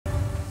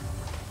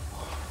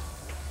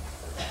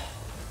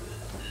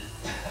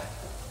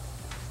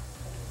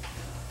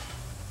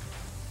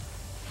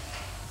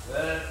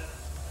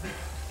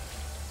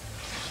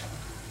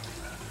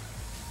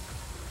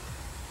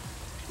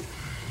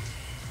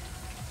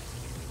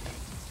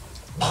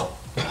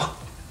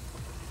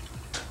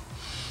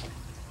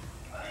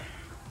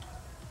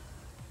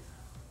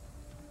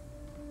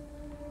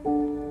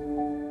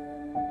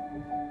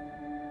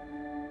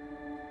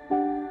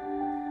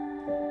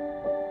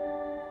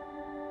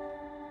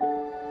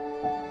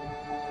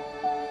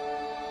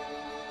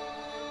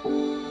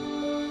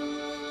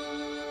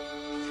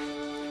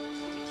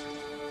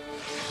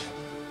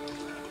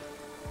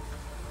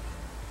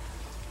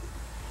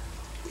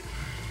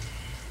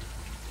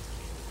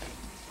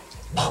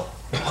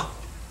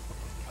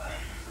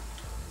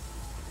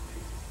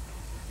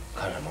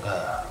看什么看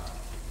啊？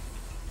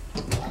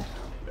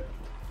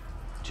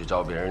去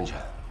找别人去，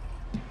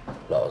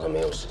老子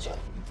没有时间。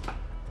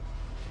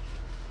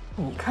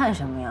你看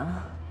什么呀？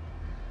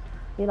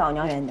离老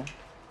娘远点。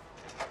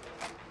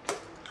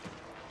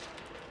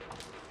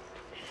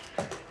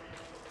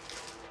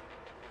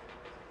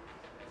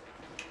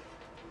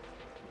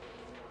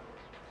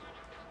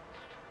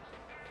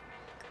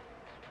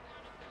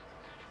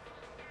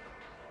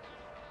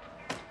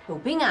有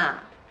病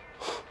啊！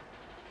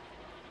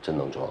真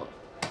能装。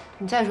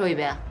你再说一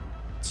遍。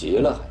急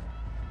了还？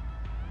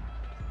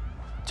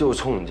就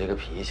冲你这个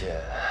脾气，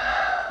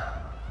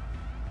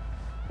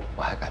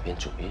我还改变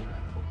主意呢。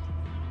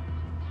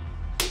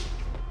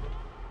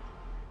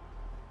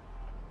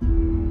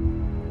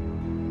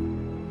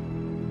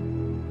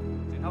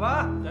检查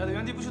完，待在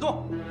原地不许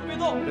动，别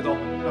动，别动，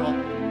站好。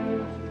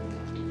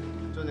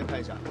证件看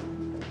一下。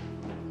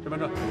身份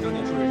证、证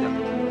件出示一下。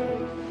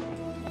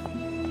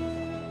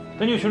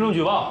根据群众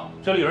举报，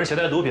这里有人携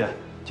带毒品，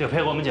请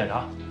配合我们检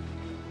查。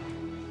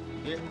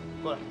你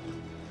过来。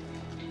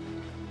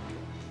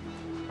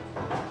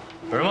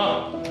有人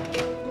吗？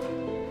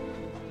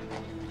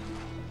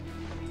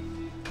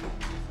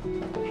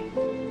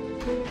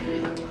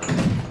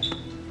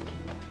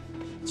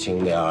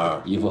轻点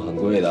儿，衣服很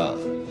贵的，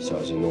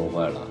小心弄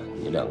坏了，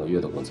你2个月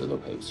的工资都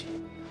赔不起。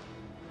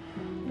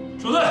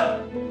收队。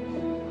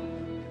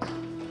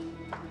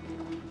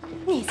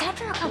你在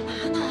这儿干嘛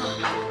呢？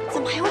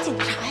怎么还有警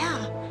察呀？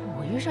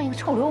我遇上一个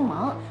臭流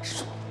氓。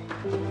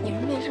你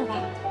人没事吧？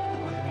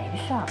我没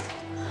事儿。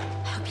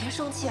哎呦，别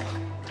生气了。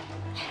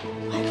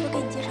我还说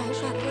给你介绍一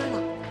帅哥呢。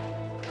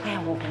哎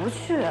呀，我不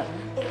去。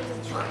你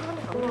去喝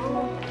两杯。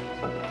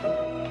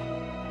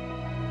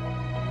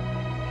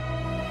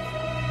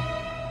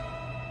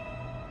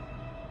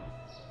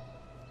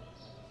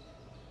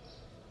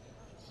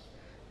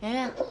圆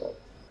圆，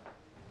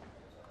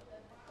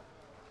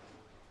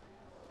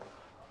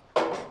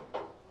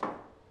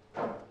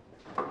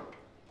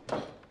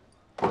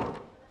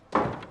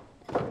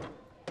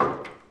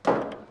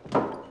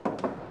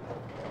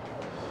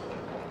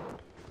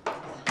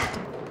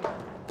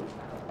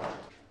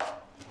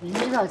明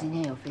知道今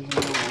天有飞行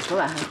任务，昨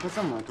晚还喝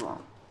这么多，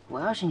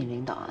我要是你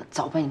领导啊，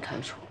早把你开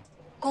除。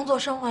工作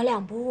生活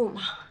两不误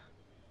嘛。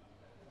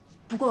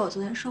不过我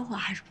昨天收获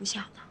还是不小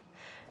的，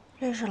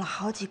认识了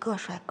好几个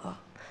帅哥。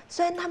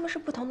虽然他们是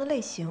不同的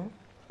类型，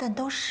但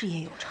都事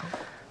业有成。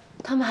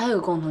他们还有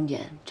个共同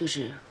点，就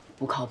是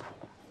不靠谱。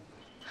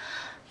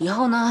以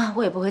后呢，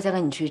我也不会再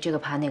跟你去这个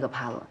趴那个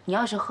趴了。你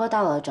要是喝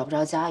到了找不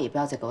着家，也不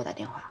要再给我打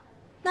电话。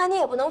那你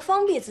也不能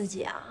封闭自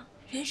己啊！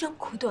人生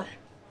苦短，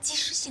及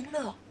时行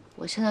乐。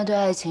我现在对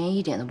爱情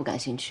一点都不感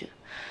兴趣，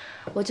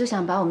我就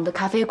想把我们的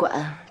咖啡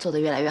馆做得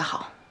越来越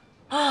好。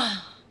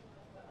啊！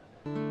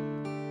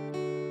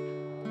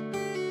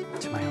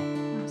请慢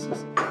用。谢谢。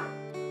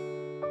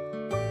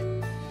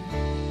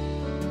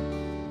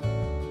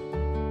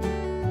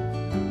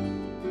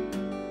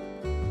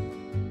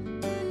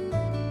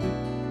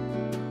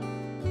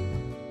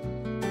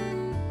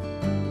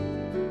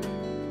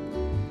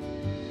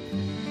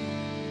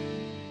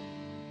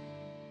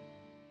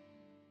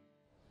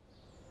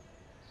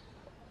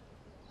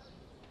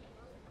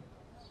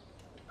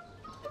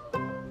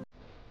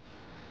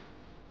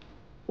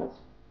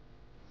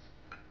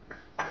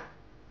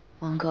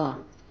王哥，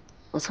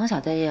我从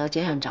小在这条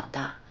街上长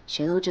大，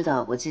谁都知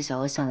道我纪晓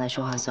娥向来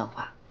说话算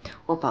话。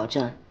我保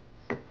证，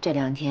这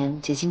2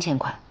天结清欠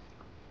款。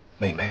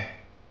妹妹，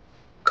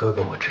哥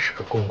哥我只是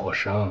个供货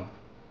商，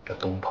这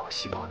东跑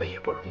西跑的也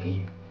不容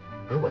易。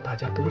如果大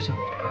家都像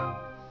你这样，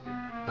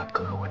那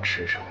哥哥我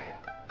吃什么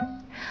呀？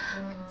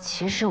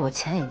其实我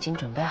钱已经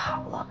准备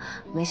好了，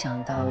没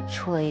想到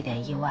出了一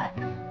点意外。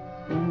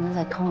你能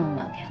再通融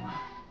2天吗？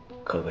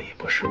哥哥也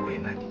不是为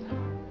难你，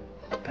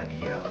但你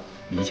也要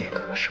理解哥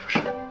哥是不是？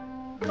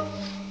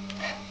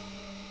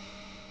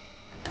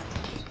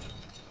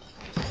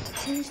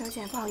先生小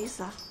姐，不好意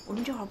思啊，我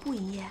们这会儿不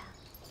营业。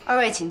2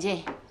位请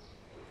进。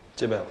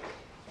这边。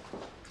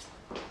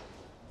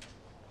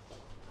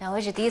 2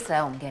位是第一次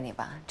来我们店里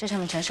吧？这上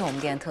面全是我们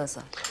店的特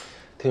色。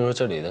听说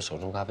这里的手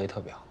冲咖啡特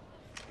别好。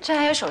这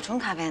还有手冲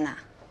咖啡呢。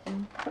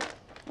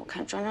我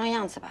看装装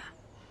样子吧。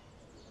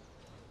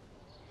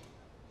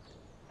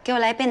给我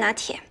来一杯拿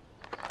铁，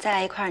再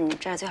来一块你们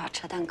这儿最好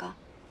吃的蛋糕。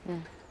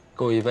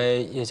给我一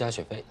杯叶加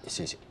雪菲，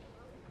谢谢。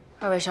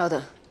2位稍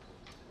等。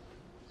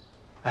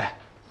哎，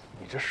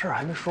你这事儿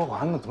还没说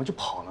完呢，怎么就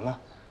跑了呢？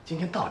今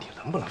天到底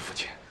能不能付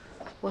钱？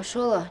我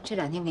说了，这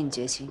2天给你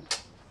结清。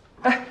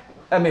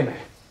哎，妹妹。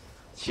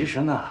 其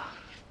实呢，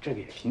这个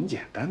也挺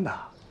简单的，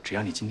只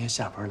要你今天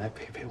下班来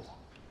陪陪我，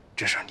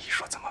这事儿你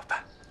说怎么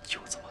办就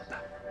怎么办。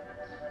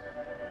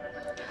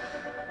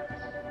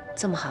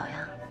这么好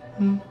呀？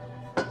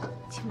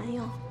请慢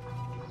用。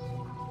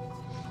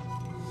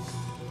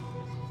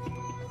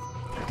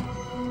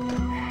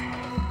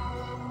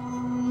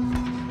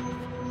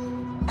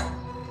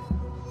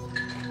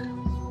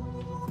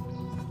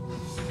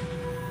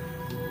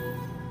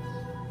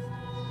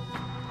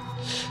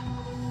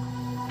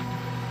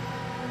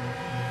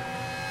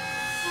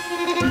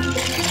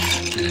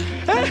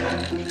哎，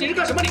你是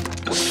干什么？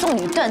我送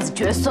你断子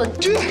绝孙。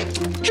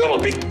这么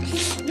逼，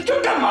你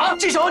这干嘛？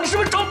纪晓，你是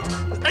不是找？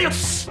哎呀，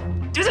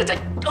这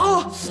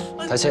哦！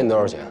他欠你多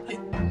少钱？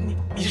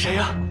你是谁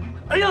呀？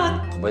哎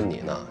呀，问你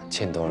呢，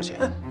欠你多少钱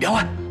？2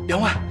万，2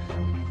万。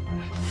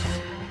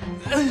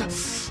哎呀，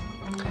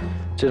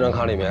这张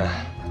卡里面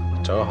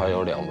正好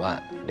有2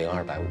万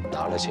0250，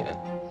拿了钱，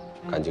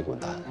赶紧滚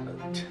蛋，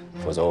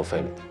否则我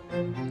废了你。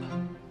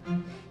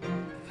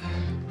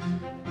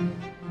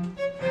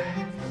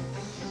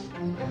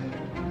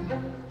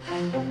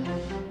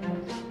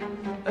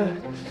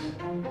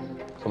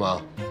干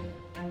嘛？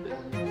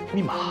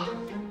密码。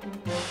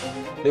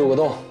 6个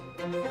洞，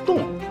洞，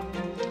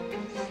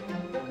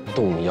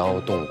动腰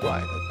动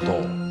拐的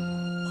动。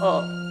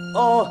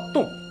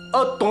洞，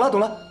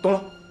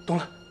懂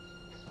了。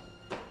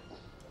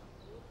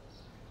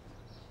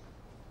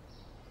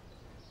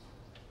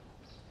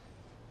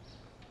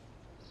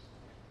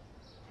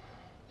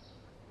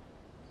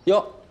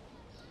哟，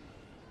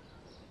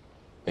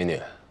美女，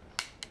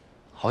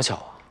好巧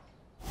啊！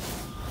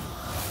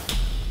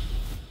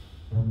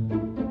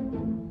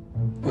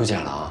又见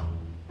了啊，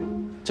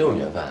真有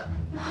缘分。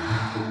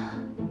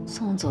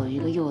送走一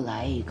个又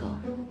来一个。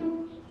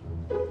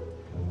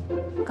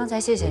刚才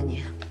谢谢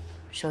你，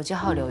手机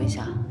号留一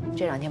下，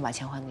这2天把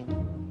钱还给你。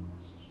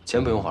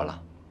钱不用还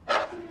了，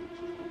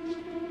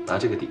拿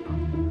这个抵吧。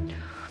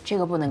这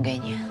个不能给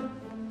你。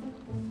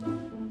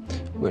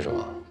为什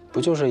么？不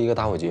就是一个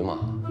打火机吗？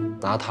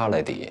拿它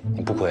来抵，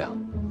你不亏啊？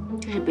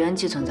这是别人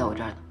寄存在我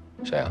这儿的。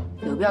谁啊？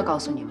有必要告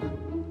诉你吗？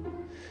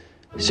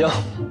行，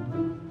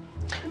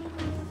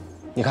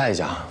你看一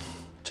下，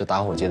这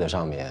打火机的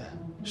上面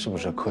是不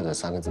是刻着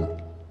3个字？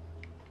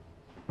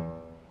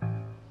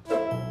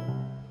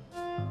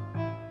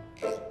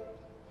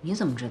你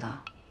怎么知道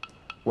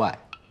？Y，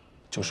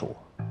就是我，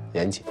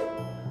严谨。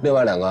另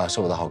外2个是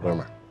我的好哥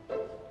们儿。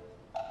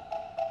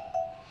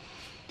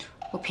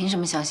我凭什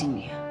么相信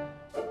你？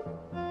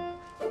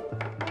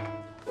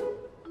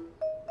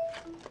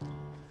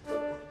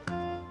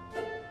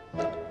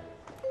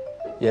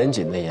严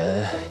谨的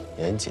严，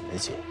严谨的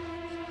谨，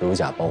如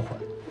假包换。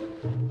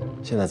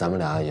现在咱们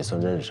俩也算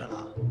认识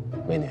了，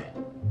美女，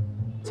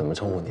怎么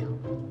称呼你啊？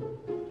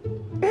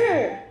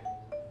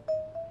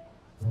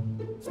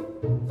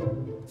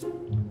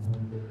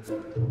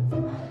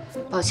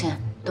抱歉，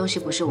东西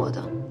不是我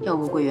的，要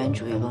物归原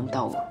主也轮不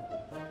到我。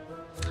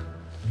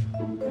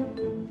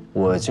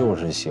我就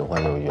是喜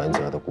欢有原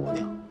则的姑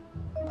娘，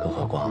更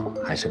何况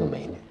还是个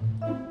美女。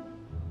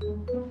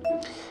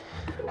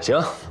行，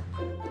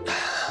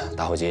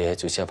打火机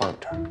就先放你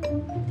这儿，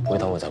回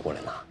头我再过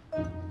来拿。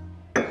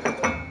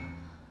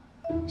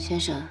先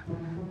生，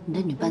你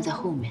的女伴在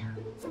后面。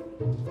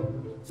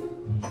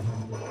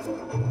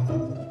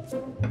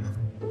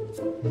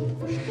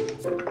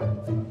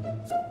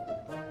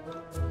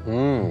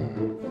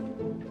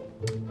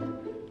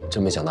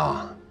真没想到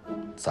啊，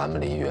咱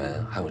们梨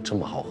园还有这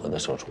么好喝的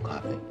手冲咖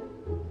啡。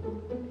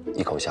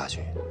一口下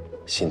去，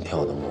心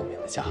跳都莫名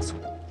的加速。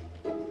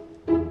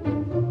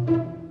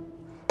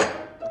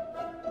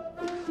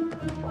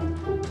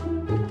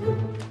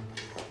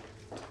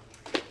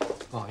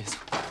不好意思，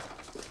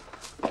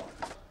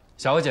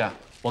小姐，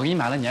我给你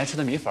买了你爱吃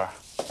的米粉。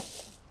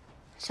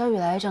小雨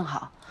来正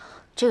好，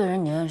这个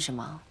人你认识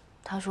吗？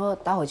他说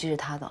打火机是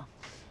他的。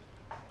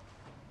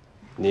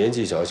年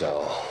纪小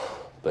小，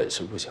本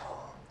事不小，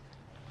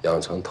养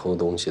成偷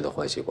东西的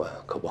坏习惯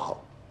可不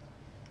好。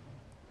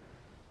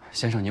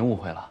先生，您误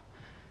会了，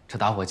这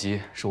打火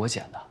机是我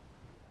捡的。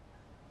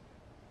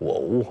我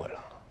误会了。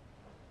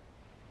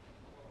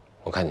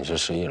我看你是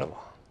失忆了吧？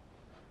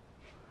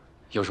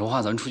有什么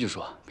话咱出去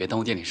说，别耽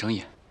误店里生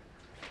意。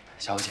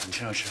小姐，你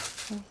趁热吃。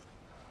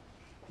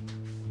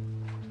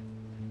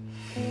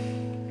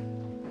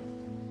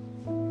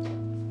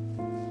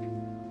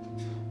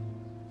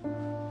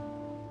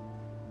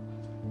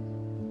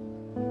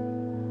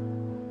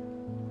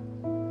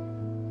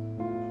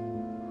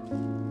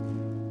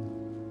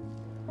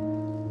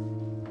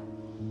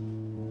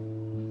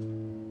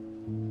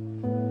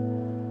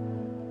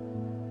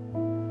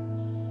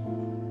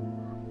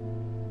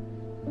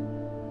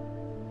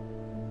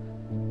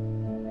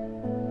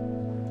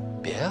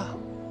别啊，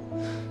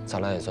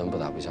咱俩也算不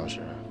打不相识，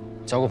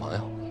交个朋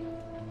友。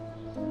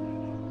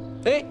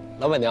哎，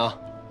老板娘，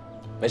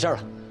没事了，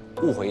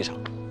误会一场。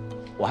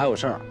我还有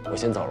事儿，我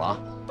先走了啊。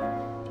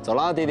走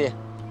了啊，弟弟。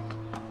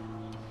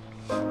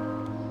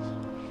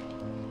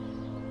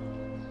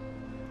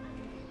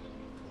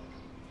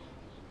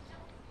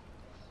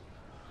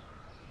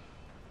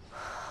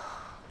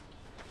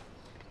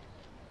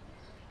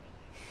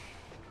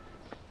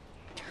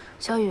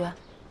小雨，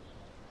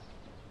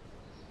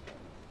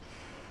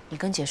你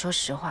跟姐说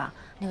实话，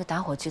那个打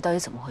火机到底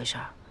怎么回事？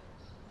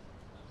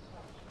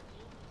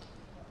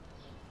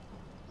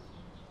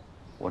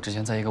我之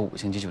前在一个5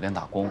星级酒店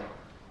打工，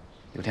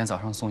有天早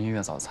上送音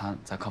乐早餐，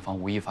在客房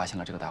无意发现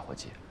了这个打火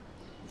机，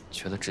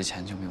觉得值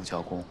钱就没有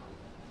交工。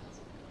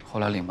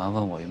后来领班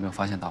问我有没有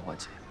发现打火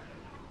机，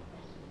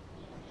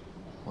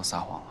我撒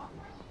谎了。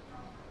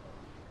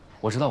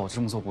我知道我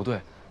这么做不对，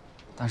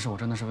但是我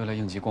真的是为了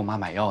应急给我妈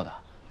买药的。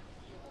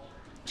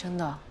真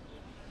的？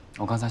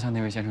我刚才向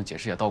那位先生解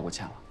释也道过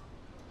歉了。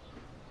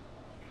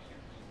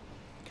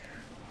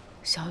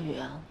小雨，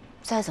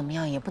再怎么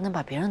样也不能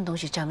把别人的东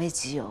西占为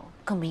己有，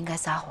更不应该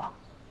撒谎。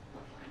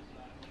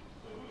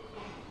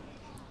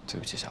对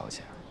不起，小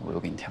姐，我又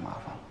给你添麻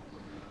烦了。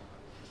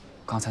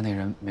刚才那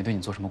人没对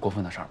你做什么过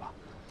分的事儿吧？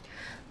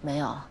没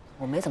有，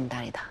我没怎么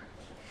搭理他。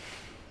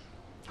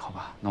好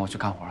吧，那我去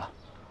干活了。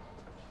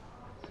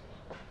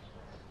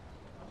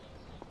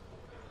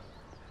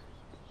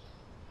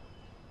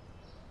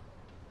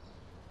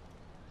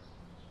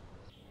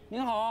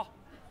您好，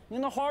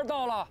您的花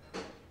到了。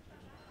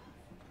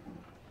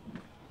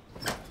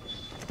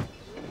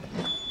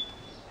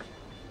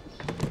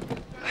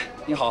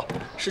您好，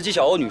是纪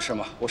晓鸥女士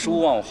吗？我是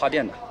勿忘我花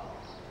店的。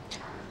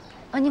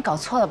啊，你搞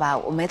错了吧？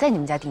我没在你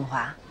们家订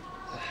花。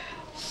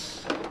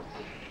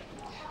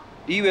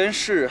梨园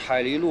市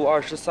海梨路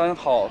23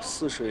号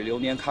似水流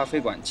年咖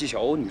啡馆，纪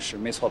晓鸥女士，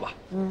没错吧？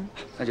嗯，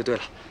那就对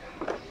了，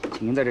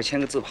请您在这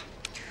签个字吧。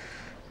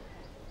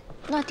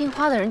那订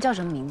花的人叫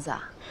什么名字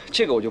啊？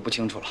这个我就不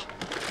清楚了。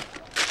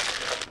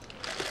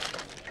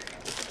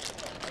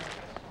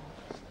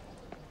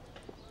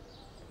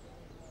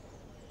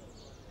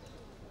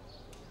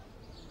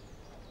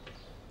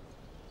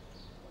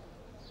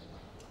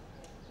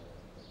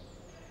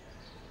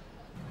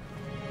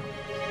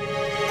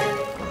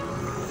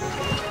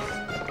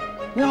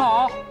您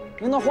好，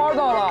您的花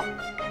到了。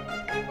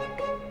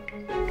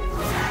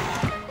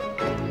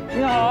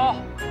您好，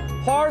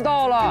花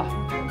到了。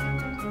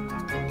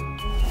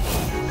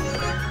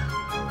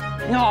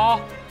您好，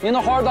您的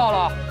花到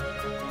了。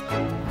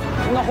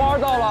您的花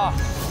到了。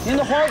您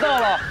的花到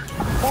了。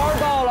花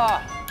到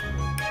了。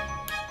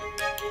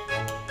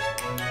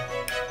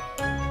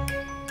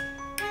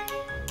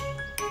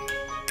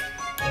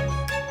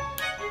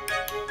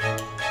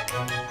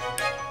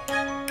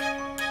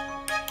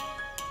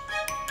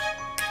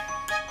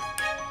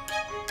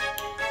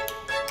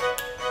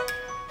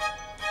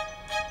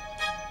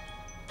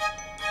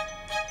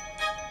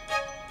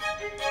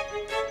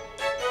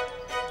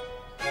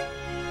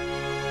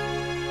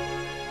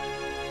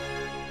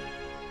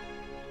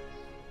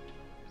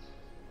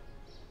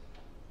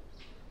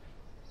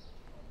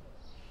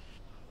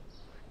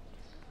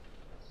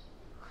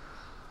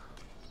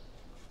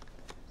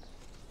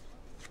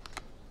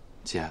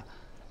姐，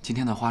今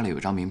天的花里有一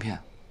张名片。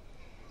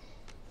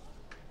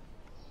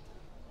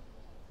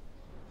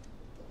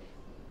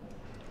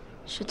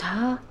是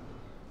他？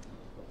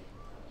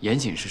严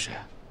谨是谁？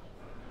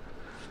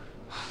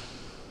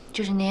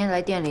就是那天来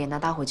店里拿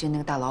打火机那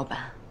个大老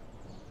板。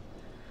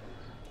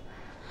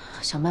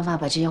想办法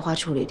把这些花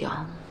处理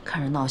掉，看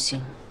人闹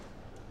心。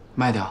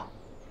卖掉？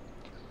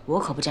我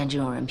可不占这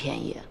种人便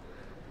宜。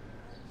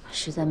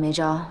实在没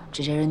招，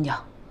直接扔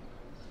掉。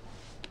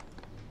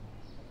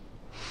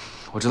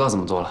我知道怎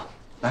么做了。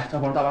来，张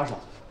鹏搭把手。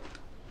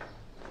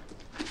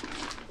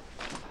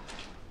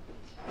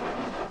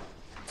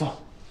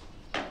走。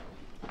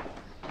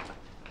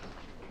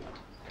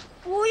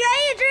5元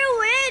一支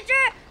，5元一支，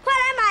快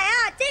来买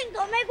啊！进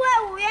口玫瑰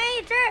5元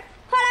一支，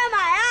快来买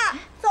啊！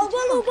走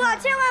过路过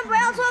千万不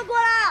要错过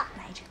了。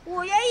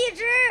5元一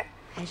支。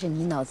还是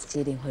你脑子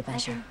机灵，会办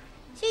事。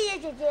谢谢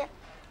姐姐。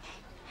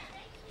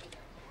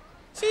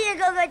谢谢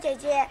哥哥姐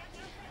姐。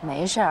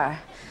没事儿。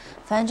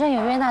反正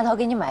有冤大头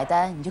给你买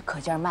单，你就可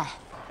劲儿卖，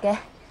给。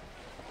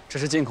这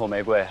是进口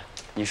玫瑰，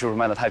你是不是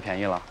卖的太便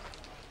宜了？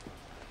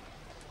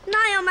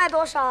那要卖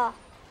多少？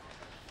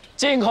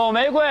进口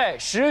玫瑰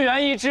10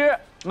元一支，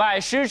买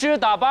10支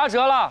打8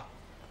折了。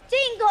进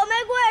口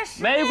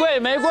玫瑰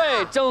玫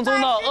瑰，正宗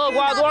的厄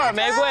瓜多尔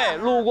玫瑰，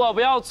路过不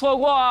要错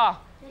过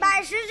啊！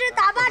买10支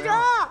打8折。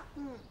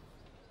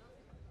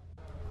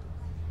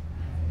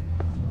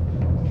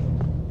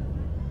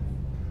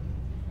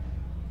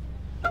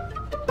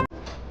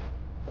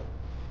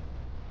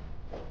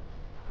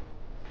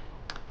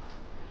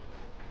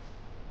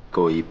给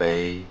我一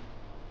杯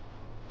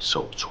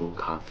手冲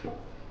咖啡。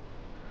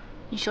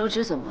你手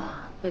指怎么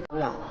了？被狗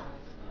咬了？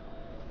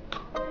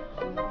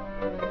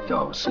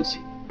有事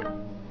情。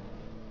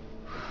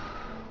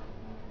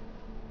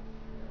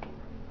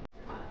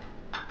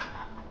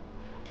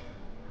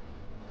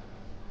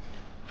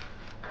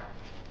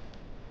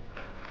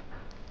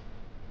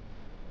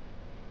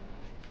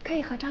可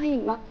以合张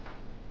影吗？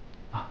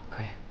啊，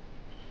可以。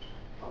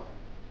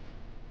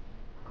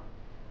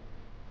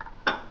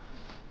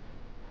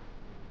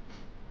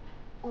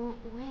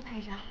我也拍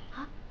一张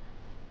啊。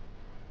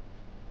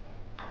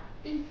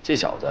这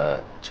小子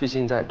最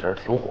近在你这儿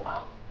挺火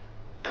啊。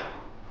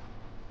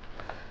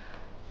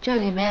这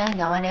里面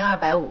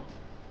20250，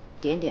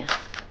点点。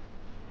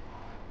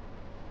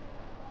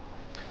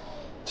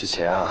这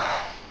钱啊，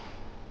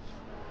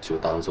就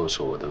当做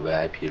是我的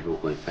VIP 入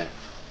会费。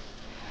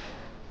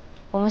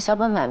我们小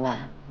本买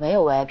卖没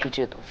有 VIP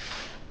制度。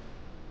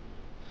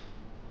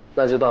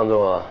那就当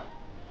做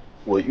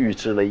我预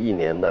支了1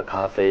年的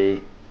咖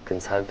啡跟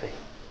餐费，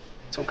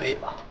总可以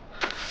吧？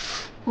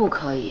不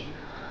可以，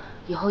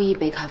以后1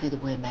杯咖啡都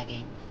不会卖给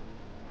你。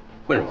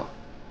为什么？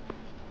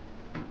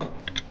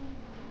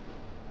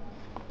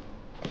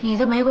你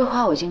的玫瑰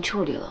花我已经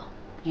处理了，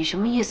你什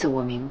么意思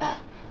我明白，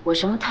我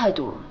什么态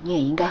度你也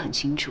应该很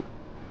清楚。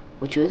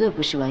我绝对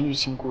不是玩欲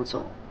擒故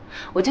纵，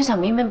我就想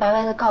明明白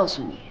白的告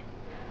诉你，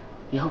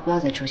以后不要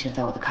再出现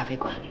在我的咖啡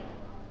馆里。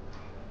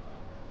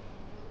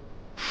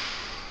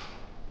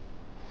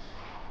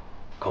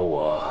可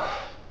我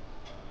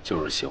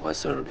就是喜欢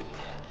4人里面，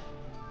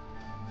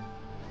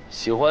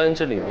喜欢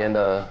这里面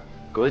的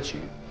格局，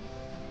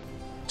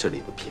这里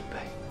的品味，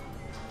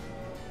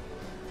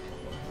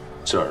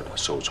这儿的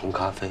手冲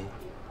咖啡，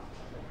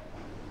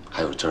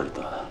还有这儿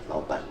的老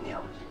板娘。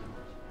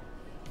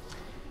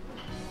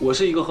我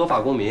是一个合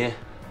法公民，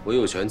我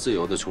有权自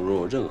由地出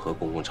入任何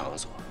公共场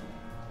所。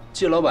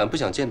季老板不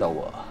想见到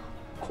我，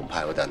恐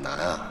怕有点难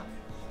啊。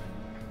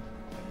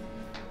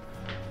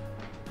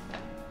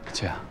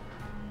姐，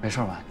没事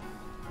吧？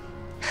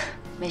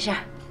没事儿。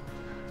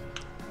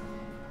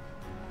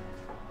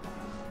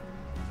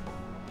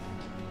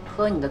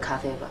喝你的咖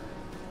啡吧。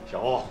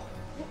小欧，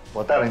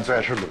我带了你最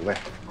爱吃卤味。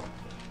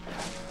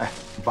哎，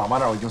你爸妈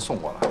那儿我已经送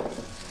过了。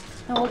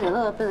那我给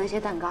乐乐备了一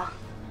些蛋糕。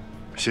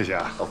谢谢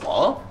啊。老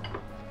冯，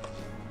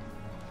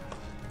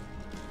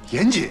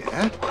严谨，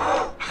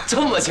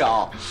这么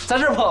巧，在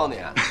这儿碰到你。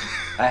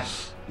哎，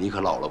你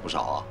可老了不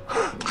少啊。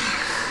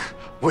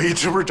我一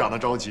直不是长得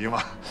着急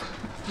吗？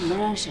你们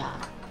认识啊？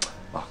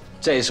啊，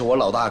这是我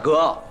老大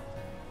哥。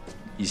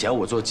以前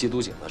我做缉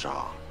毒警的时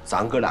候，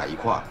咱哥俩一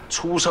块儿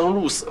出生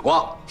入死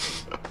过。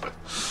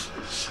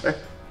哎，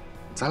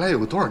咱俩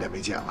有多少年没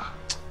见了？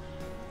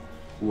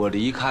我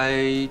离开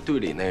队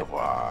里那会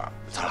儿，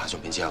咱俩就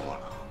没见过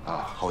了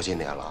啊，好些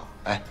年了。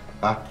哎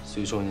啊，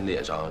虽说你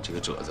脸上这个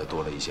褶子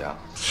多了一些，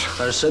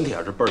但是身体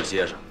还是倍儿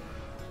结实。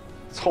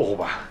凑合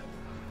吧，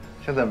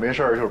现在没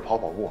事儿就是跑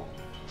跑步。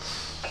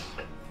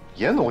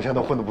严总现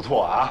在混得不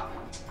错啊。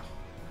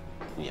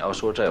你要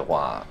说这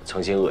话，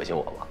诚心恶心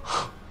我吧？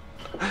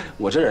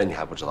我这人你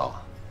还不知道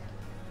啊，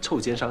臭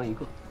奸商一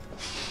个。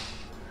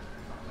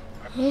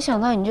没想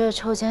到你这个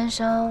臭奸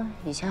商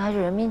以前还是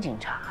人民警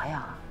察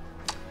呀！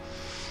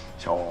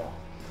小欧，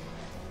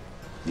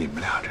你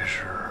们俩这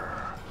是？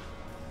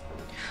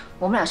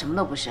我们俩什么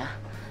都不是。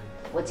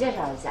我介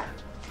绍一下，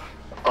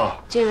哦，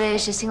这位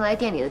是新来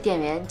店里的店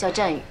员，叫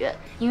战宇，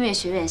音乐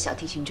学院小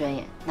提琴专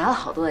业，拿了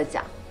好多的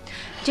奖。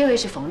这位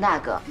是冯大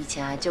哥，以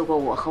前啊救过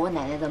我和我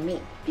奶奶的命，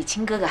比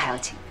亲哥哥还要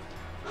亲。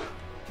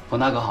冯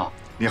大哥好。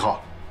你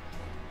好，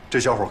这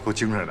小伙够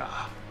精神的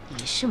啊。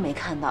你是没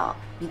看到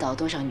你导了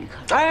多少女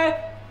客人？哎，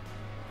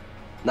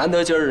难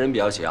得今儿人比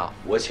较齐啊，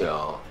我请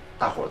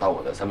大伙儿到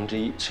我的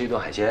1/3吃一顿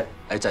海鲜。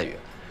哎，战宇，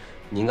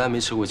你应该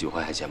没吃过几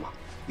回海鲜吧？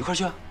一块儿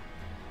去啊。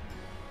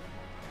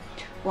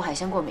我海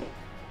鲜过敏。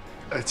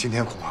今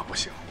天恐怕不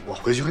行，我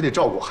回去还得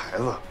照顾孩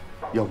子，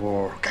要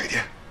不改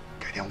天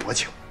我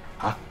请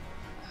啊。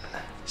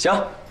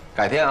行，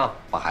改天啊，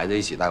把孩子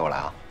一起带过来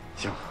啊。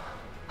行。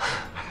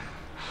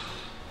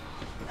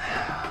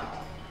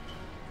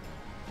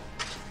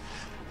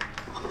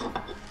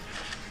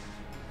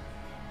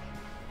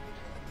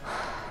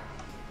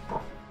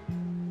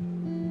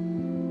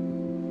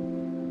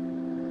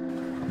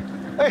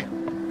哎，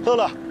乐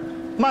乐，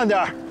慢点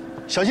儿，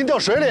小心掉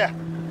水里。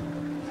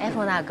哎，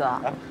冯大哥，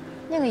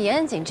那个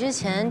严警之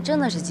前真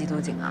的是缉毒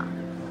警啊？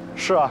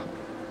是啊，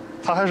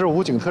他还是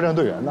武警特战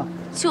队员呢。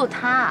就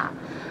他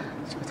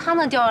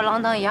那吊儿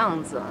郎当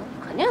样子，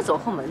肯定是走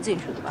后门进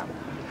去的吧？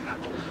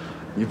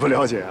你不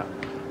了解，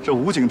这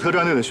武警特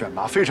战队的选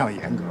拔非常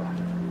严格。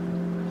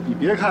你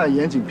别看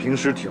严警平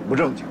时挺不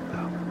正经的，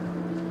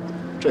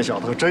这小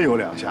子可真有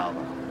两下子。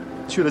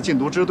去了禁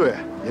毒支队，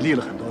也立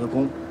了很多的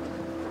功，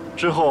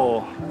之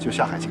后就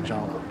下海经商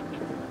了。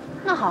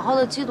那好好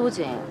的缉毒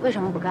警为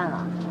什么不干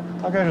了？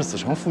大概是子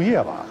承父业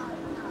吧。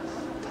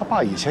他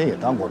爸以前也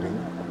当过兵，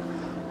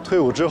退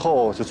伍之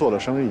后就做了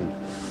生意，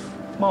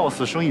貌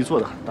似生意做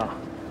得很大。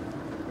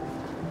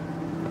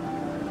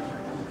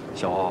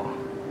小欧，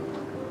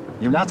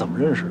你们俩怎么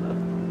认识的？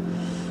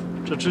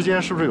这之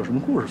间是不是有什么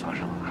故事发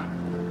生啊？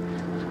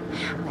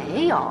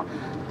没有，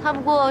他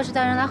不过是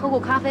带人来喝过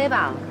咖啡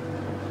罢了。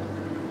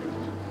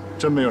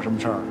真没有什么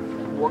事儿？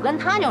我跟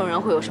他这种人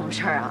会有什么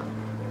事儿啊？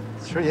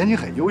其实严谨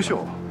很优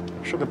秀，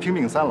是个拼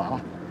命三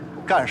郎，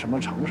干什么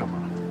成什么。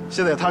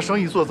现在他生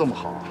意做这么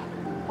好，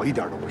我一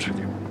点都不吃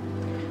惊。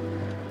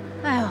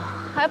哎呦，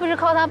还不是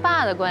靠他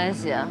爸的关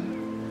系。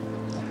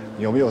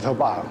有没有他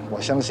爸，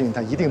我相信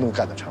他一定能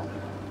干得成。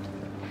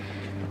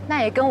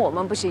那也跟我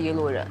们不是一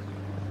路人，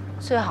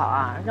最好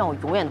啊，让我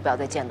永远都不要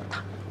再见到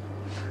他。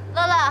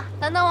乐乐，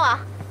等等我。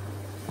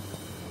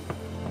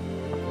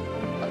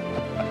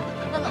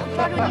乐乐，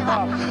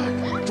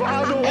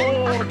抓住你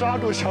了！抓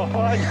住小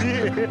花姨！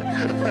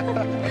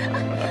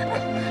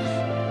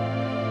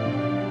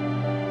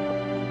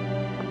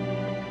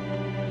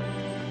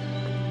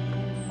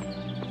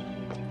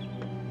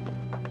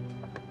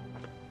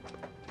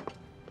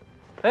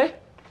哎，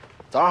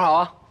早上好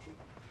啊！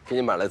给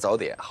你买了早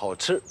点，好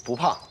吃不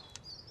胖。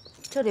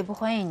这里不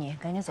欢迎你，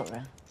赶紧走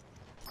人。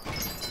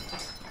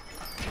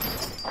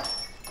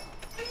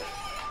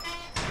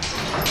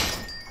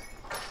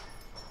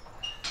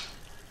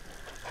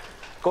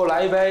给我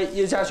来一杯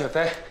耶加雪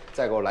菲，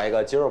再给我来一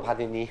个鸡肉帕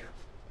蒂尼。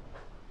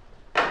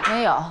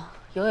没有，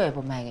有也不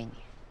卖给你。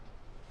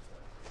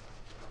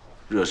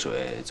热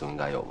水总应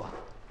该有吧？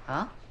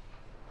啊？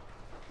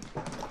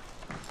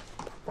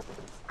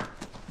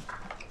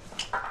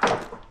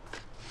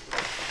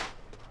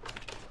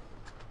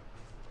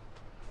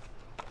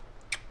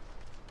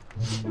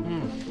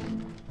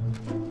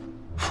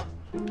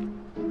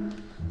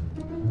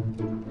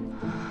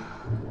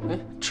哎，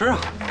吃啊，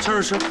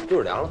吃，一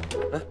会儿凉了。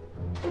哎，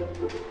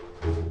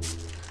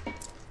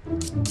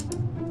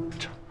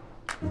吃。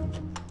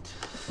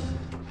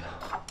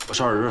我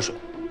烧点热水。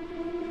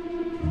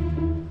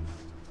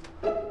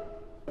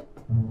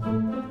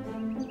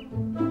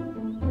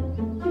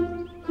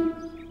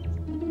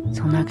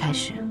从那儿开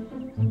始，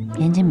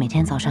严谨每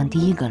天早上第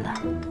一个来，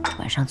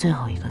晚上最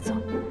后一个走，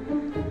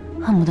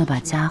恨不得把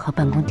家和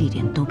办公地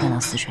点都搬到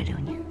似水流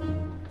年。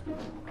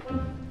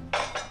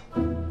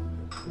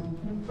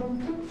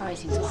二位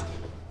请坐。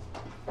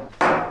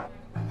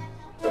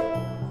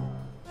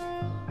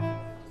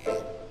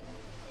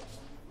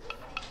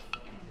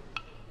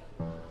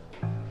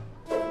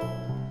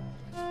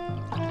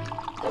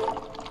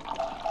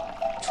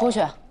出去。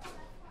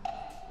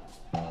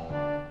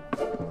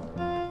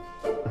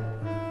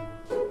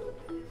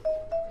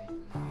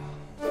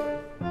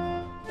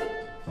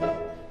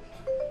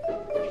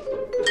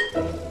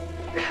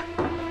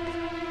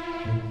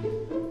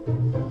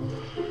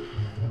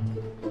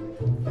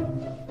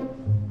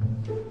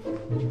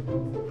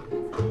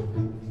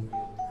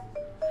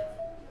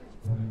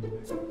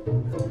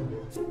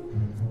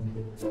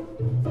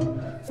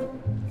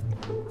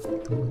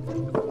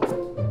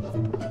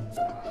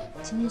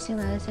今天新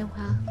来的鲜花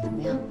怎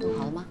么样？都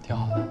好了吗？挺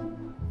好的。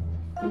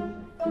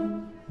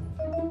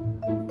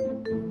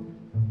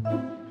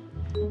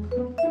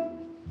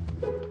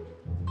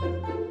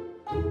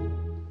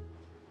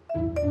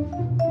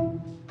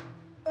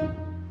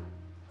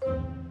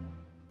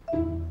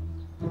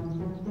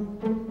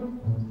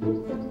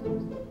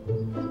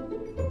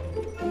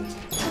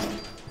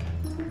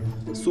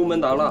苏门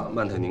答腊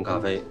曼特宁咖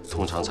啡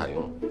通常采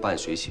用半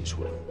水洗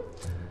处理，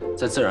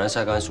在自然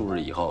晒干数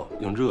日以后，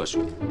用热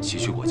水洗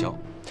去果胶，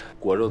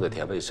果肉的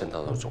甜味渗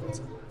透到种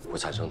子，会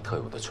产生特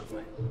有的醇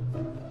味。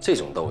这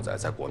种豆子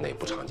在国内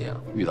不常见，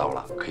遇到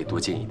了可以多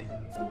进一点。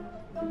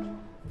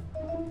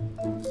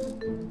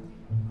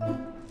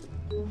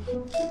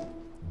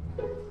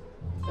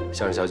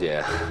香人小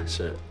姐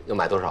是要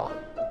买多少啊？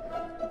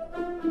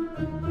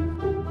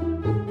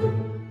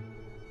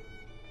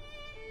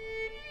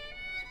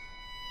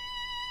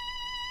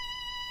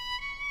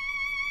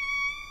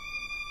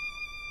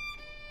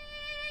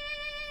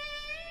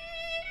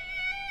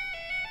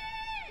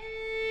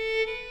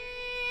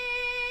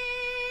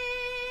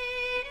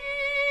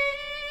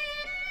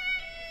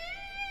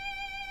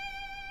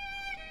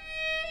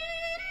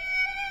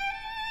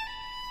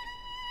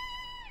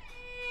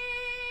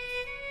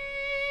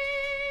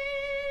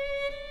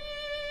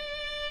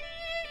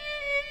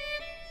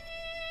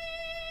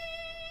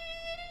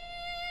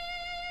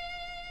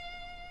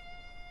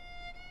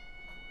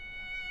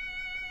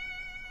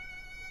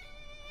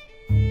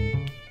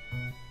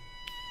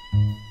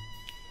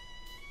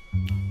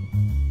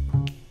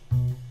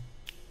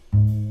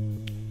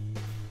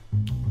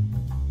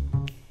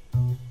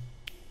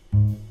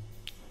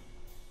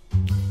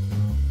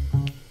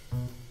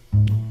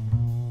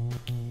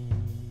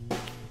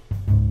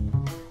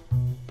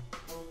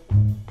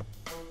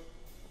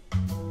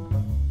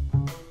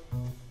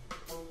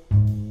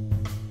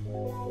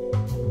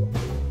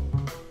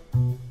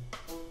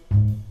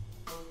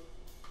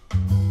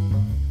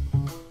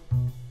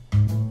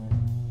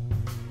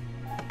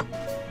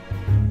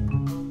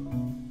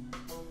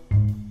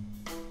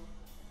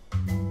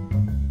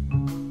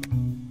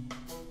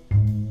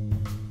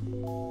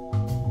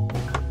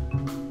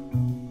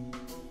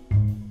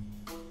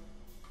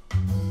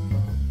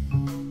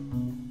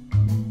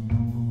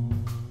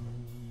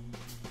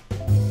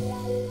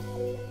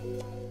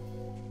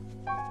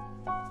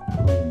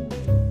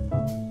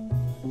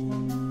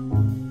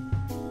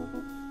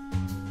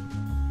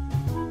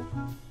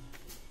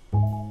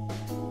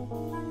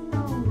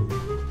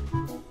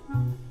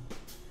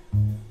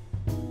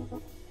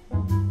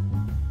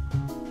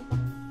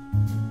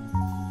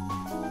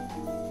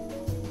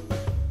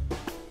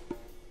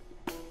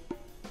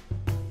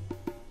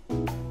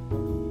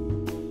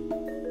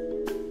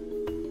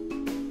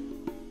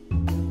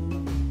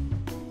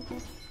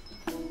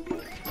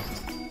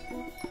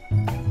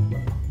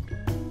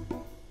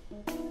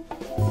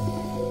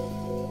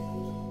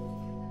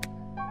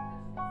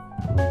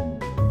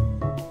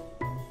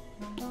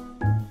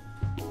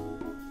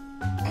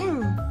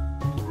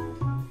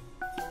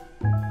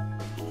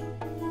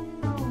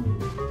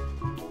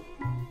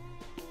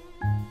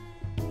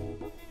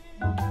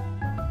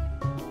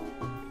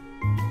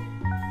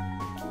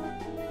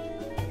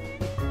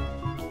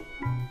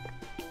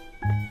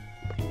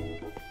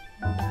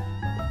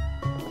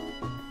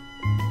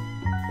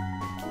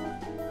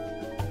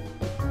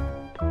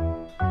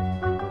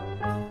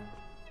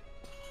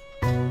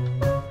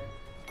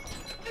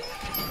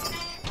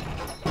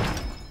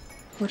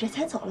我这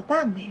才走了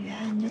半个月，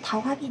你这桃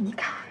花遍地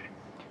开。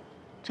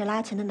这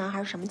拉琴的男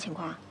孩是什么情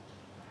况？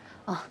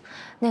哦，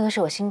那个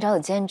是我新招的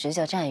兼职，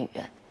叫战宇。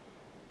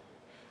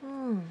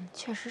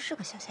确实是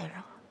个小鲜肉。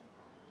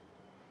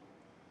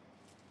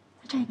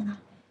那这个呢？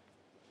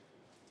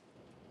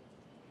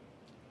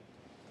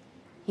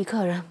一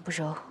客人不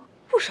熟。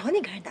不熟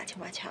你跟人打情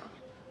骂俏？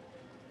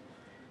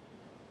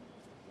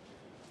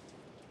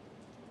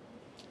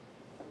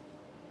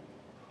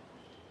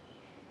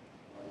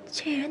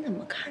这人怎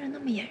么看着那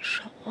么眼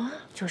熟啊？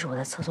就是我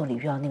在厕所里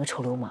遇到那个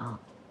臭流氓。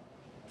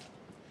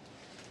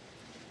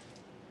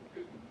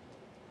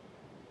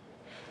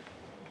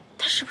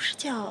他是不是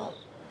叫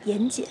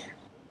严谨？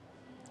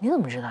你怎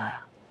么知道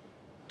呀？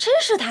真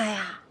是他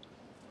呀！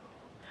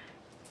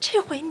这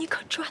回你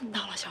可赚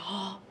到了，小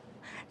欧。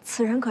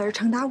此人可是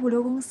成达物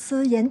流公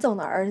司严总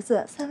的儿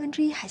子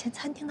，1/3海鲜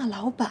餐厅的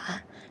老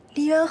板，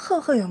梨园赫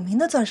赫有名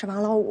的钻石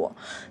王老五，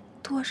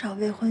多少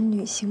未婚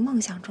女性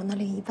梦想中的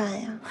另一半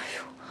呀！哎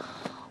呦，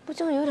不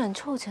就有点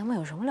臭钱吗？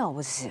有什么了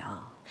不起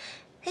啊？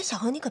哎，小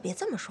欧，你可别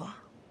这么说。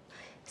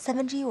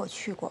1/3我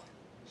去过，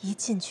一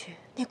进去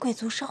那贵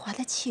族奢华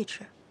的气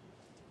质，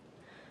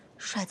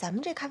甩咱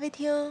们这咖啡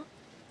厅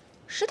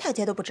10条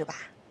街都不止吧？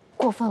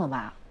过分了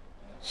吧？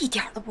一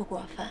点都不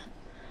过分。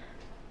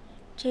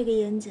这个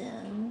严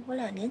谨，我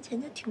2年前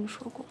就听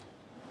说过，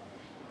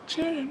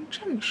真人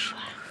这么帅。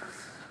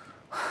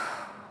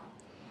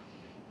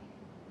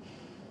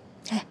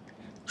哎，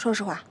说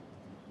实话，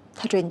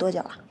他追你多久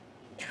了？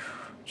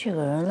这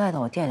个人赖到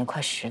我店里快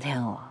10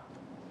天了。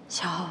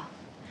小欧，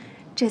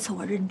这次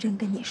我认真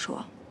跟你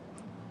说，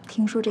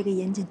听说这个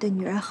严谨对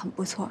女人很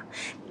不错，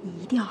你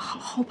一定要好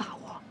好把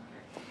握。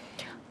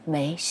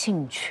没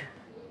兴趣。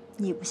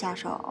你不下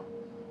手，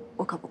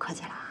我可不客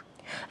气了啊！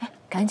哎，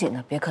赶紧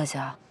的，别客气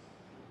啊。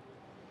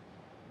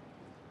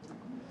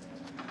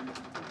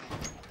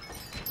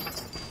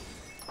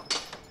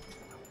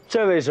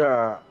这位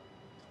是？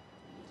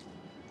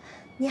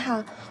你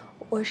好，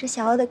我是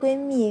小欧的闺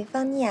蜜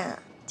方妮娅，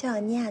叫我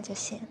妮娅就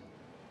行。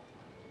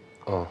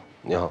哦，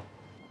你好。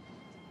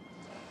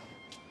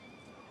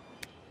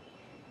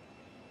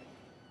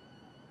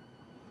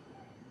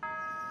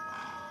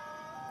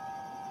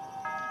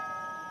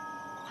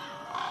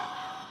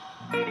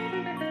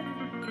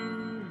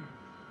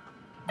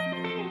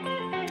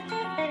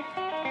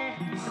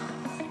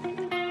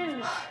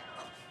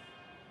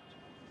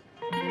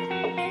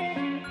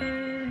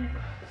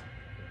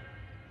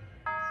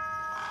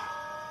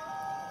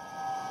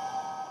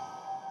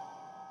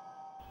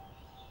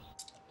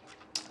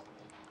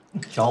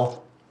小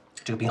欧，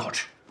这个饼好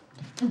吃。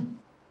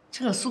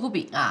这个酥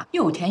饼啊，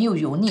又甜又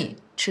油腻，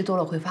吃多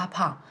了会发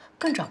胖，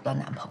更找不到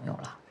男朋友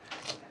了。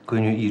闺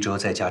女一周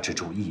在家只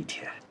住1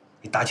天，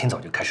你大清早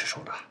就开始收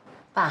了。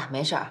爸，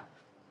没事儿。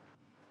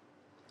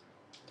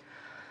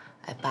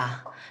哎，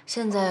爸，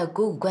现在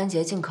股骨关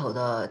节进口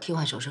的替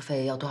换手术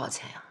费要多少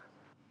钱呀？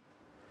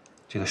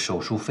这个手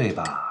术费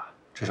吧，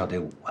至少得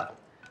5万，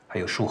还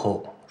有术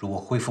后如果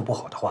恢复不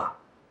好的话，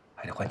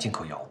还得换进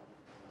口药物。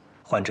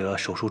患者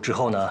手术之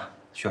后呢，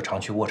需要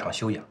常去卧床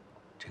休养，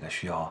这个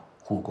需要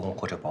护工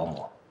或者保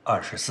姆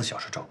24小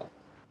时照顾，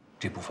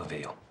这部分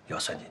费用要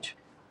算进去。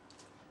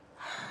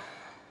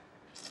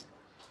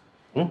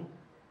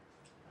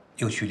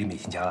又去李美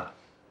欣家了？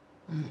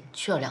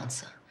去了2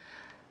次。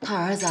他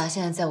儿子啊，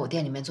现在在我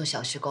店里面做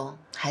小时工，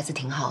孩子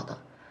挺好的，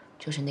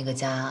就是那个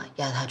家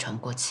压得他喘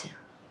不过气。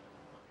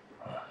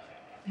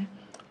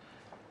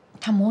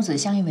他母子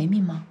相依为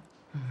命吗？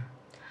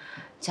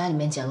家里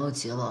面简陋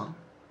极了，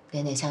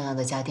连点像样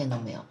的家电都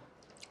没有。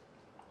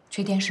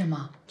缺电视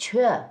吗？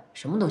缺，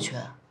什么都缺。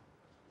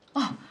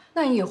哦，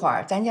那一会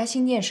儿咱家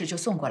新电视就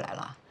送过来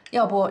了，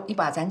要不你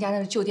把咱家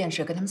的旧电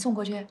视给他们送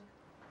过去？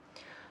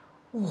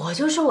我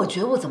就说我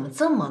觉悟怎么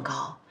这么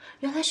高，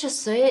原来是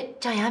随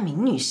张雅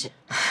敏女士。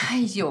哎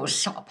呦，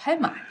少拍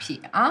马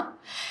屁啊！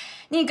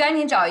你赶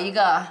紧找一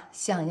个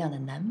像样的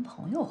男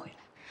朋友回来。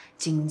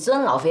谨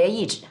遵老佛爷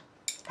懿旨。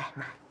来，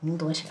妈，您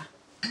多吃点。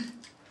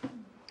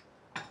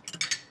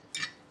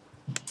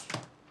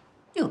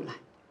又来。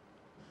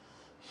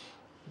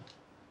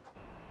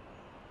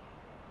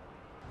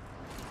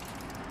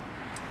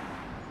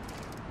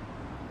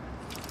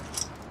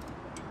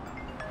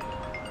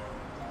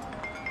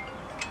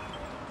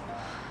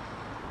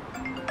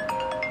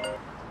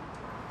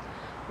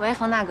喂，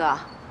冯大哥。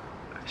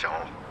小欧，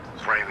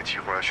忽然有个急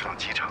活要去趟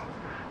机场，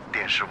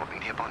电视我明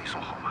天帮你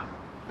送好吗？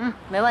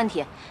没问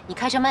题，你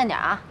开车慢点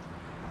啊。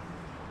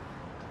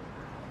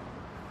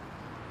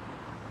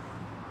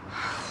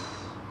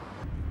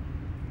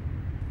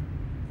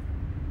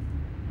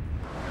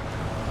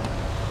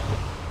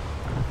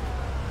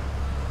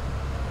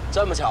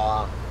这么巧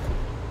啊！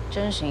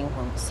真是阴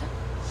魂不散。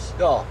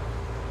哟，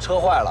车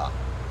坏了，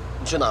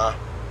你去哪儿？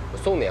我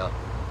送你啊。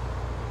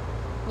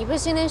你不是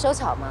心灵手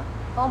巧吗？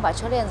帮我把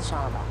车链子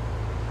上了吧。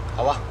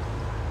好吧。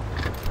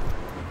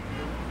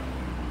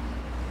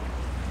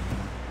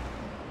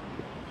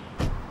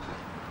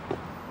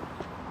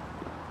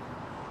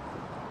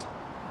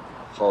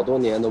好多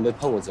年都没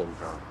碰过这种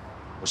事儿，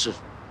我试试。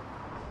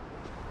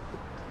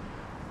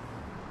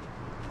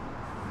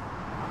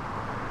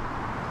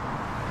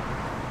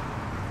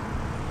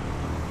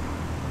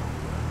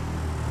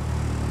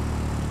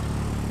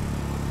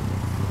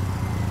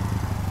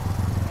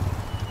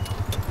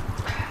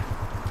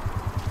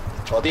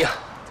搞定。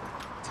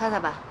擦擦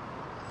吧。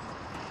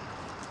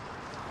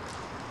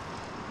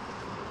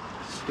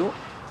哟，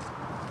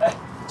哎，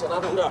警察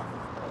同志，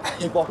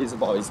哎，不好意思，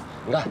不好意思，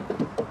你看，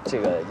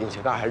这个引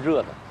擎盖还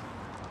热呢。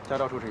驾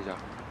照出示一下。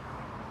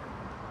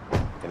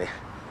给您。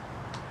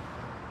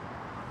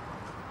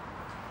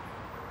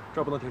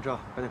这儿不能停车，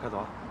赶紧开走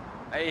啊！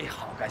哎，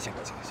好，感谢，感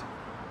谢，感谢。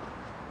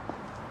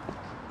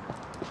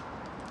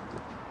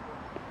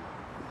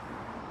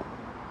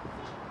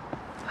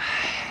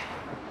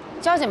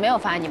交警没有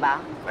罚你吧？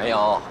没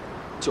有，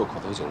就口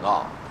头警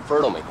告，分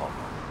儿都没扣。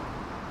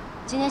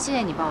今天谢谢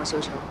你帮我修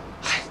车。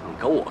嗨，你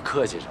跟我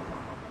客气什么？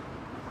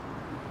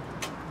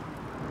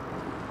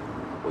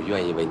我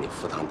愿意为你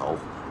赴汤蹈火，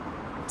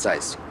在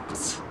所不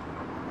辞。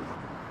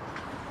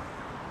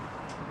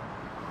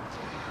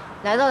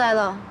来都来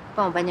了，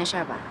帮我办件事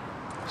儿吧。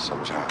什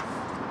么事儿？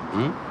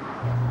嗯？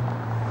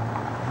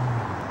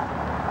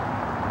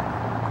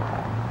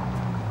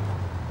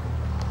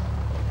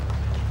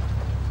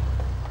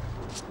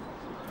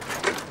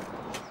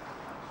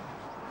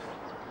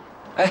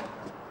哎，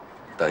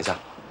等一下。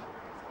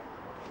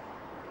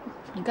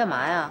你干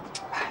嘛呀？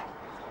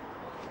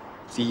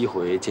第一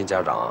回见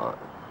家长，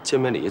见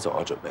面礼总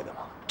要准备的嘛。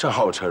正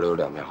好我车里有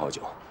2瓶好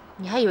酒。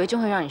你还以为真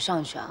会让你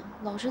上去啊？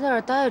老实在这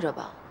儿待着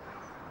吧。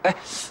哎，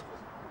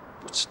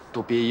我这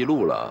都憋一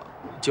路了，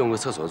借用个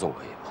厕所总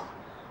可以吧？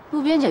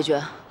路边解决。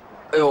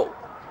哎呦，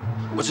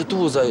我这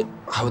肚子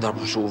还有点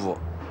不舒服。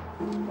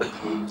哎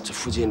呦，这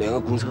附近连个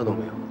公厕都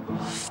没有。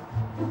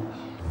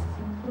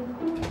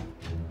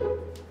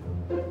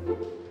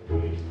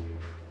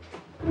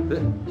哎，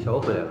小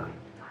欧回来了。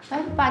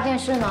哎，爸，电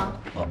视呢？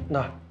哦，那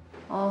儿。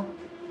哦。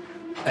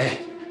哎，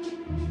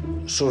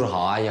叔叔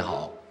好，阿姨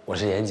好，我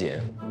是严谨，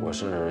我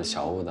是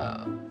小欧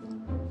的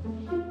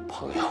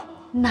朋友。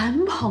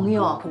男朋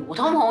友？普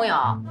通朋友？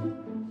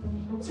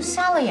这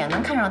瞎了眼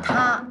能看上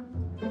他？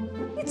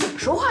你怎么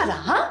说话的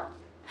啊？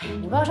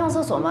你不要上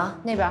厕所吗？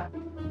那边。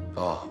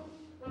哦，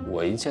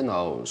我一见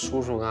到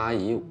叔叔跟阿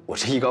姨，我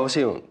这一高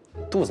兴，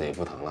肚子也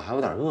不疼了，还有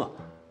点饿。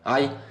阿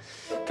姨，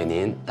给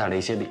您带了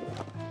一些礼物。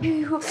哎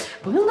呦，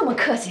不用那么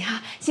客气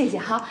哈，谢谢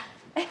哈。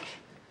哎，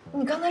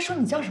你刚才说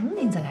你叫什么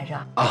名字来着？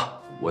啊，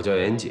我叫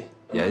严谨，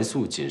严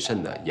肃谨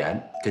慎的严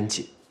跟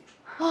谨。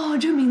哦，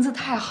这名字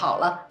太好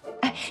了。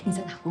哎，你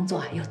在哪工作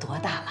啊？有多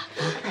大了？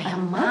哎呀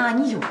妈，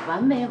你有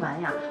完没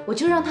完呀？我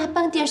就让他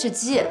搬电视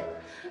机，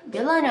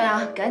别愣着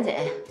呀，赶紧。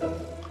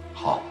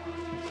好。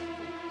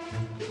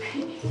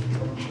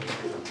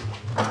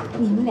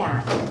你们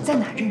俩在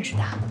哪认识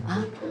的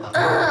啊？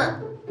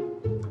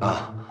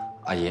啊，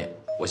阿姨，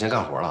我先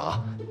干活了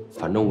啊，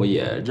反正我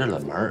也认了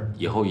门，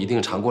以后一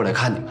定常过来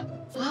看你们。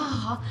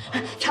好，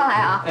常来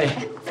啊。哎，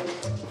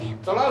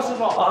走了，师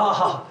傅。好，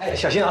好，哎，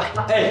小心啊。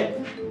哎，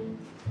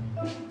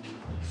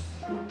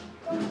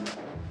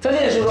再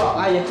见，叔叔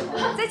阿姨。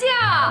再见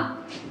啊！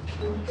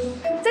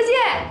再见！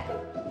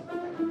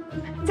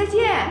再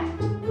见！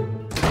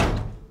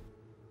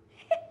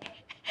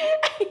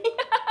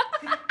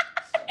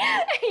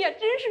哎呀，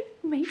真是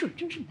没准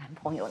真是男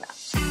朋友呢。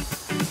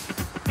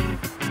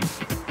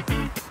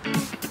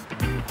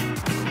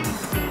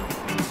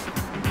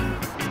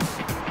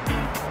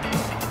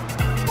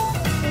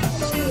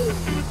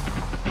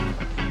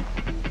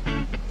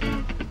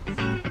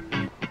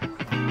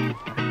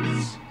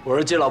我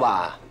说金老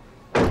板，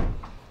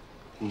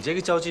你这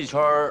个交际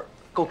圈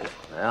够广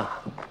的呀。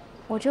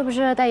我这不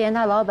是带严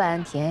大老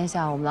板体验一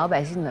下我们老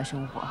百姓的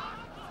生活。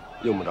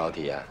用不着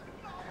体验，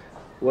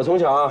我从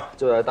小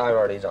就在大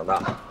院里长大，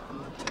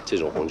这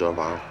种红砖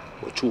房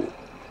我住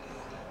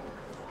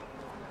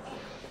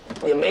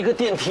过，也没个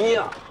电梯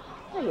呀。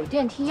那有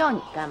电梯要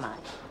你干嘛呀？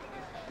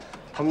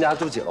他们家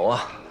住几楼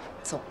啊？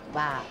走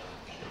吧。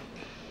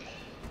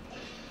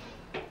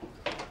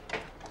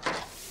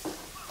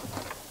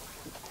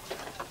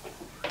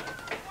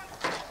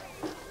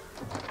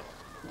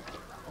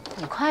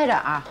你快点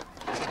儿。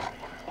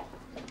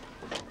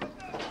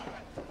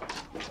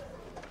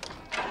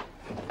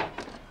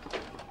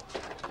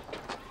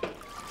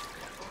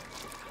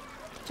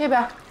这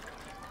边。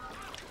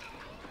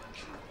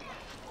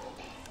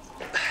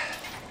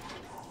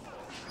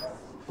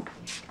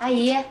阿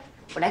姨，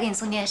我来给你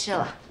送电视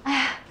了。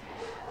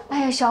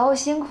哎呀，小欧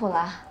辛苦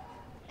了。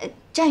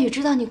战宇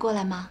知道你过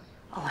来吗？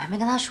哦，我还没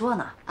跟他说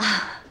呢。啊，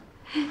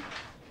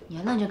你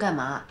还愣着干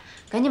嘛？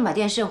赶紧把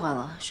电视换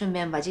了，顺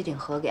便把机顶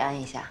盒给安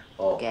一下。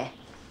哦，给。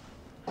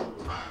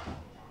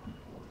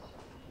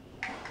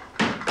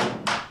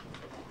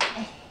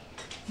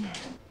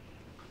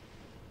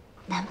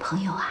男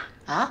朋友啊？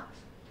啊？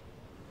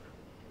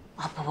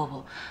啊，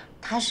不，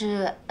他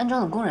是安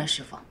装的工人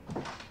师傅。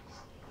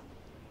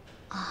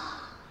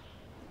啊，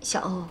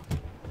小欧，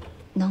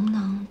能不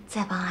能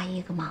再帮阿姨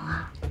一个忙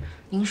啊？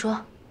您说。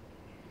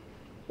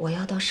我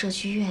要到社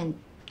区医院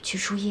去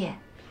输液，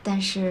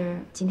但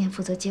是今天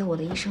负责接我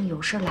的医生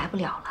有事来不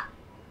了了，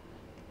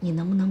你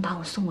能不能把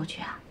我送过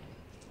去啊？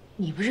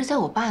你不是在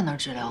我爸那儿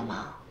治疗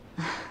吗？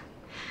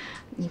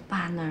你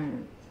爸那儿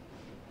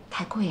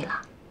太贵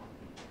了，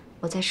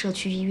我在社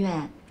区医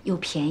院又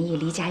便宜，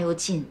离家又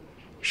近，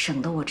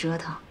省得我折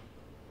腾。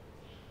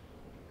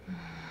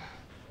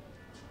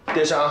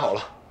电视安好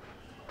了。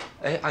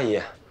哎，阿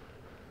姨，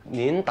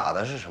您打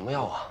的是什么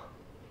药啊？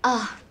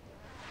啊，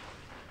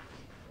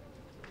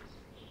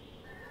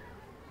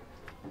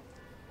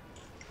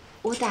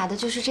我打的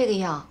就是这个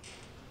药。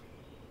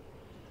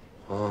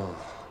哦，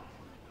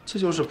这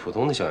就是普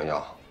通的消炎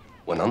药，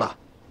我能打。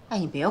哎，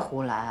你别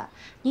胡来，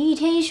你一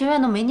天医学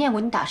院都没念过，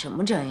你打什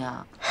么针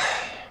呀？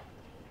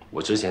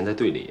我之前在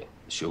队里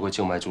学过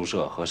静脉注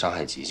射和伤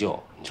害急救，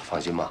你就放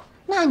心吧。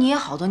那你也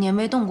好多年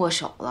没动过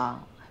手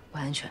了，不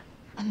安全。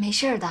没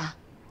事的，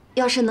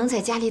要是能在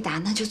家里打，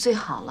那就最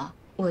好了。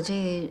我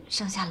这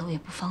上下楼也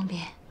不方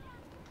便。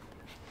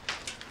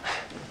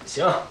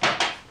行，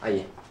阿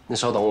姨，那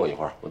稍等我一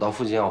会儿，我到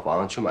附近药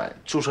房去买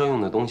注射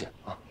用的东西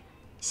啊。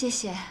谢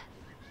谢。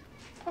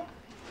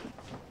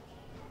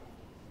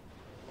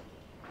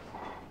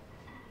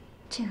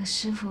这个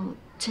师傅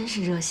真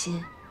是热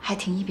心，还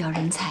挺一表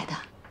人才的。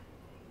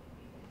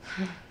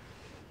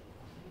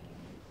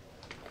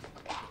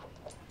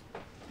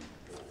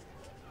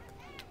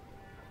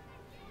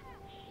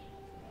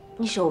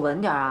你手稳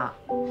点啊。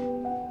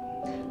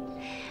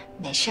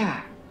没事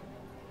儿，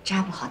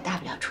扎不好大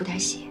不了出点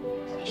血，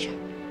没事儿。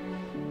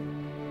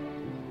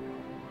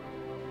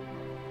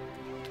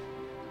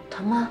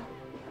疼吗？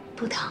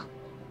不疼。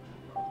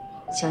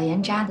小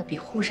严扎的比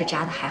护士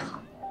扎的还好。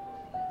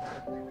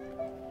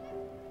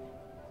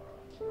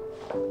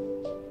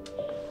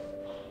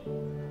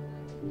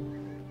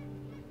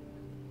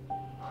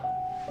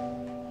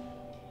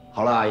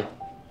好了，阿姨。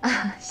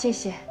啊，谢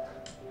谢。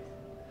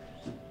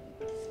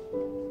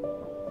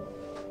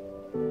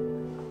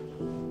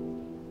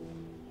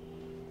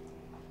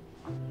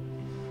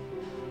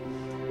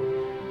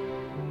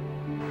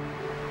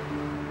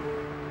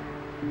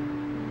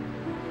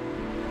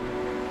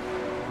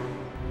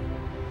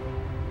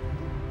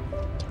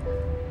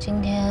今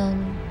天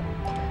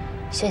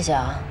谢谢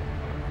啊，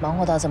忙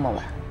活到这么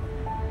晚。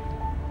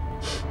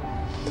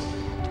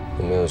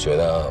有没有觉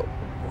得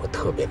我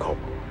特别靠谱？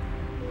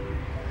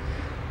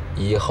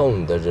以后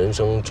你的人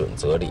生准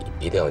则里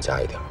一定要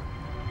加一条：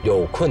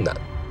有困难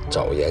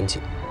找严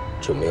谨，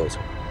准没有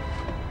错。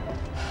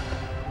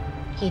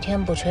一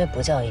天不吹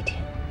不叫一天。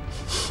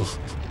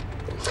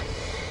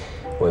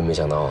我也没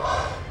想到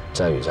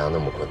战宇家那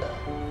么困难。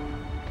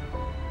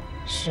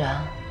是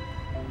啊。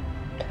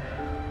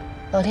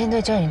老天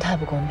对战宇太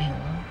不公平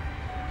了，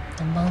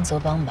能帮则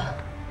帮吧。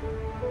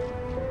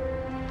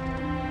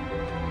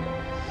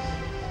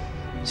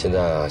现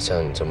在啊，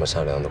像你这么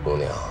善良的姑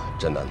娘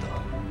真难得。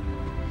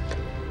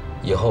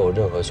以后有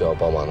任何需要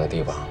帮忙的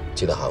地方，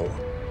记得喊我。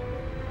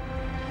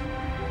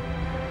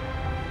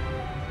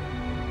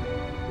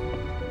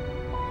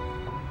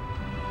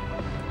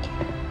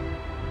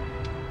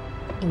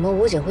你们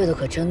武警会的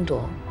可真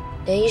多，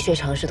连医学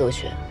常识都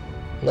学。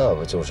那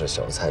不就是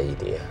小菜一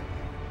碟？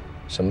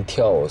什么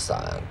跳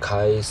伞、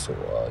开锁、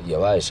野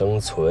外生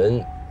存，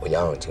我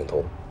样样精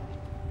通。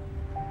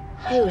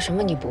还有什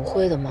么你不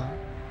会的吗？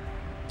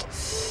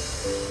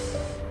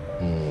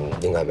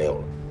应该没有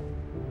了。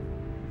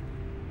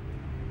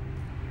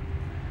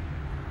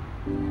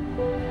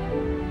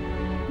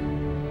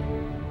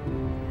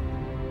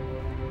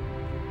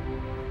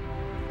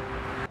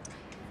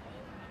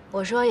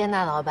我说严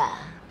大老板，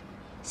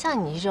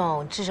像你这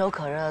种炙手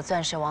可热的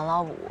钻石王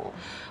老五，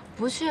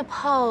不去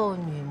泡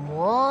女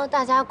模、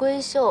大家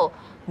闺秀、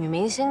女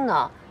明星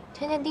的，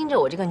天天盯着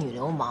我这个女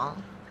流氓，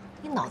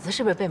你脑子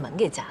是不是被门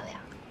给夹了呀？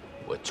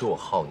我就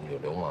好女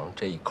流氓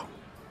这一口。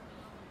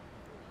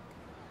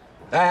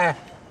哎，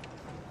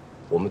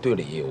我们队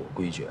里也有个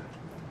规矩，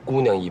姑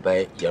娘一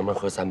杯，爷们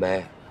喝3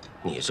杯。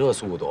你这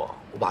速度，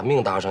我把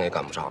命搭上也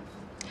赶不上。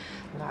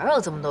哪有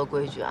这么多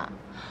规矩啊？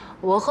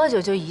我喝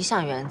酒就一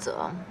项原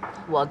则，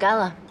我干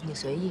了，你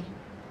随意。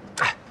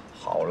哎，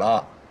好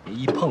了，别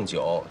一碰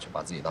酒就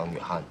把自己当女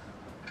汉子，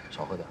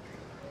少喝点。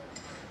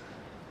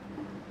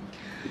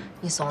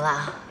你怂了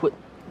啊？我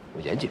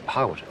严谨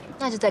怕过谁？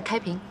那就再开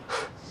瓶。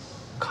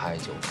开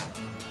就开。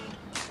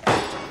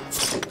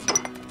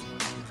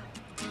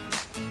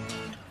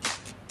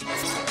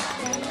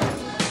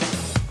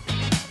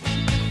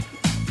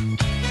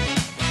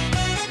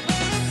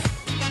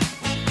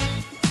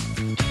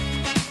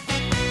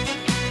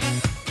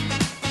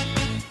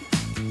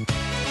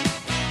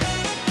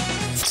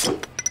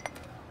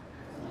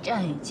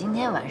战宇今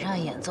天晚上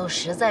演奏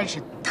实在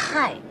是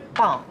太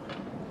棒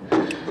了，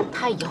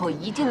他以后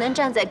一定能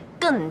站在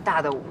更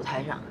大的舞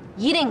台上，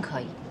一定可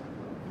以。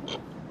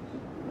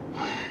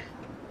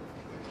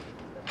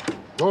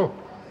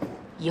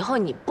以后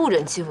你不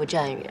准欺负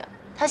战宇，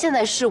他现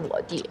在是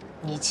我弟，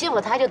你欺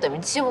负他就等于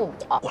欺负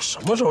我。我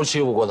什么时候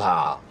欺负过他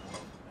啊？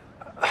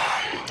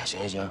行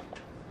行行，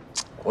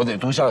我得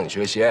多向你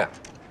学习，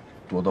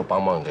多多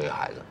帮帮你这个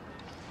孩子。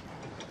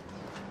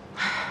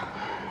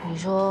你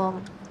说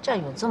战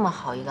宇这么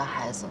好一个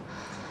孩子，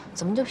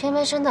怎么就偏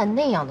偏生在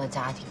那样的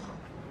家庭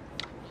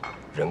啊？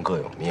人各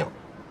有命，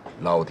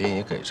老天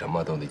爷给什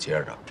么都得接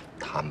着。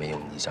他没有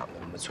你想的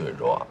那么脆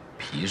弱，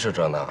皮实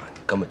着呢，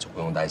你根本就不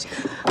用担心。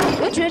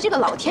我就觉得这个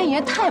老天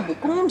爷太不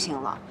公平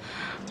了。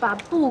把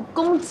不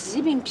公、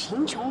疾病、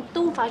贫穷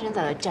都发生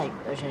在了战宇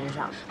的身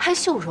上，还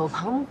袖手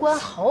旁观，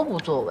毫不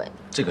作为。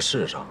这个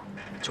世上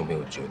就没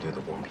有绝对的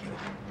公平。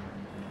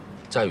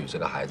战宇这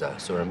个孩子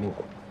虽然命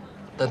苦，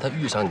但他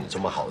遇上你这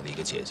么好的一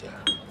个姐姐，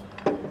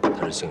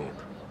他是幸运的。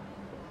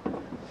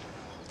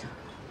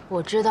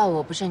我知道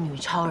我不是女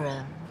超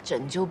人，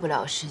拯救不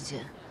了世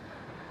界，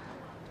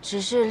只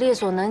是力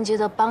所能及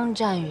的帮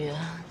战宇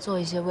做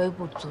一些微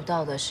不足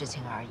道的事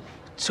情而已。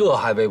这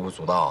还微不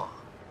足道？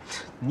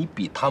你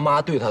比他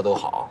妈对他都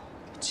好，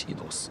气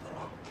都死了。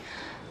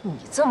你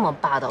这么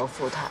霸道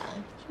妇态，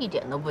一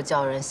点都不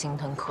叫人心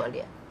疼可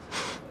怜。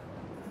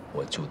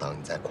我就当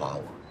你在夸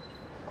我。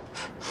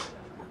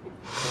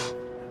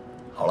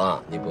好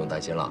了，你不用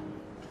担心了，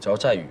只要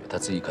战宇他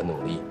自己肯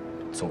努力，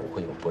总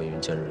会有拨云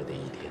见日的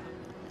一天。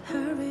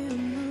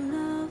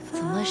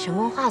怎么什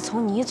么话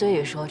从你嘴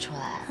里说出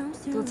来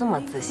都这么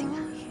自信啊？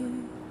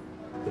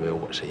因为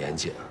我是严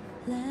谨。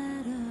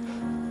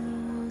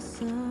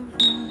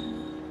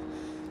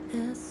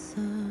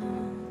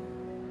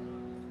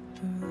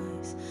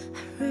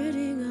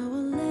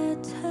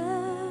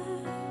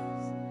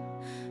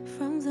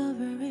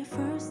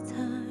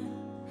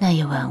那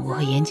一晚，我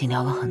和严谨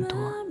聊了很多。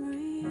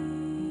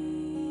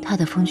他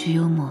的风趣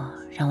幽默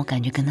让我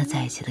感觉跟他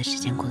在一起的时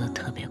间过得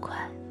特别快。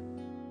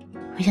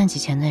回想起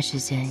前段时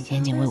间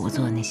严谨为我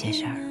做的那些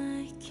事儿，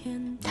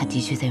他的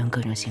确在用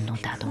各种行动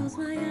打动我。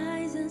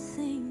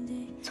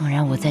纵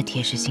然我再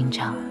铁石心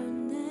肠，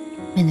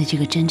面对这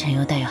个真诚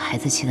又带有孩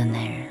子气的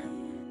男人，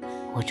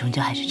我终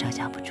究还是招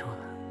架不住了。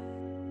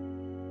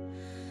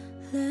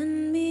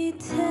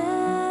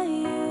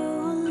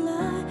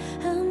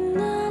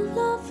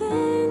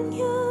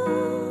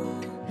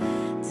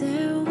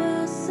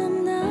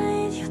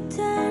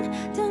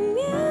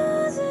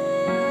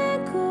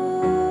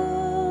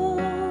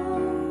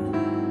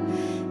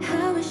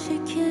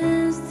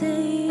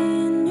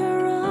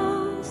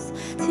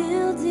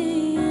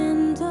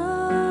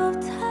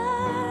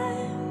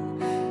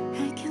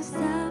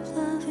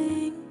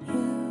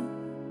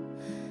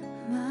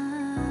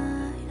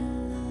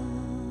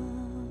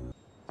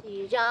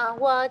让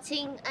我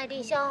亲爱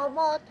的小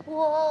摩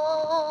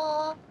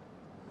托，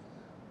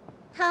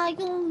它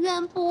永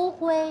远不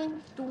会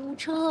堵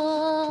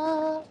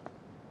车。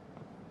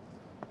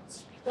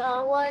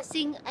让我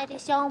心爱的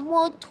小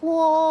摩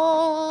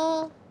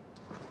托，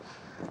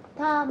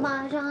它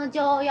马上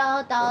就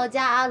要到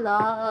家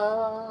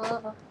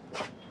了。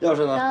钥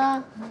匙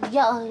呢？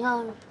钥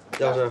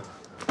匙。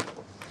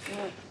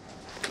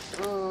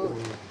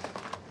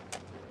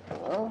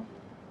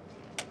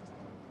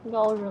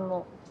钥匙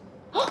呢？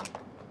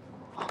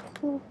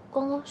我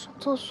刚刚上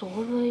厕所，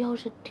我以为钥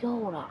匙掉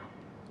了，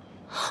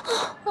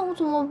那我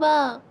怎么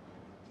办？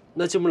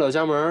那进不了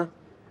家门，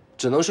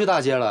只能睡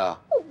大街了呀。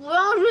我不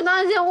要睡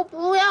大街，我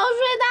不要睡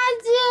大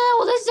街，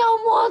我的小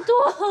摩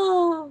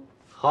托。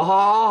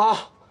好，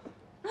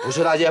不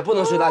睡大街，不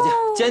能睡大街，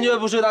坚决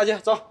不睡大街，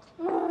走。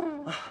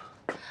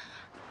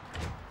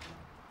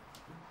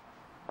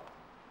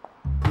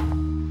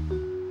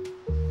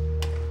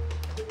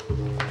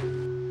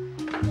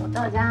我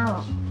到家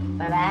了，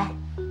拜拜。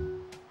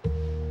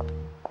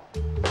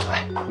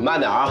哎，你慢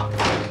点啊！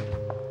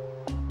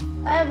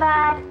拜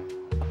拜。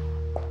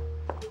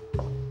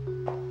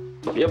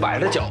别崴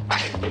着脚，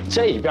哎，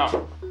这一边。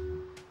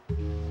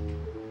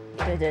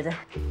对。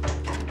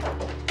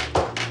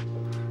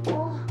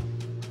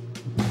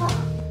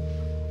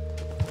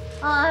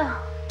哎呀，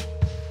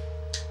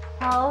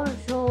好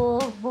舒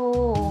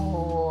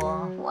服！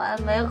我还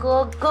没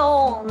喝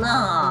够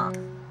呢。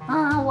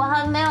我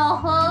还没有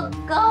喝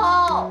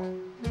够。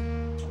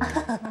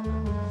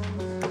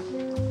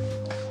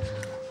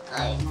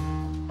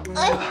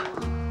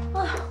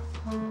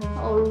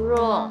好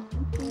热，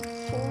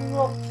工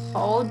作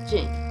好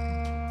紧。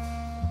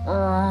哎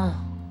呀，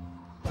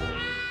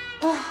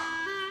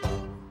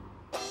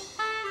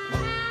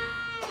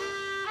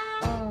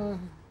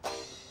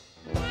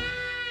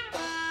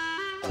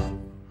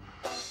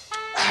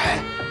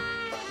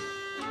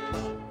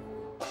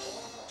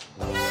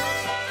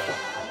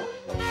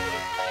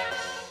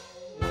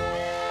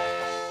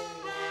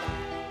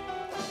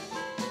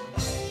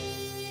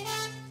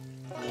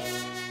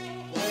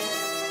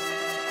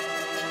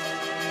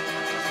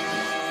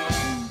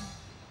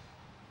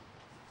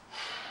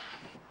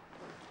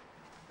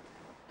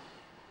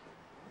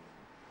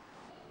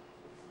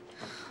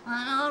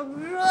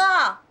热！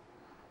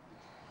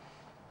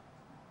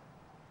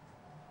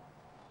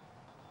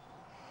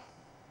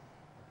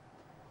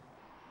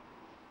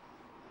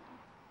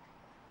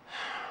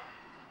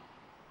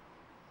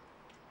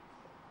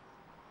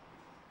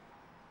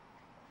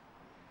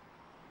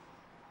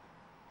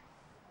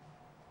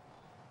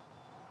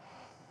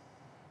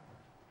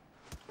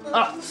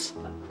啊！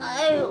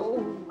哎呦！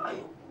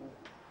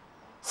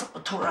怎么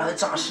突然还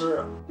诈尸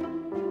啊？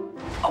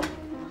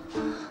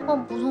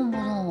不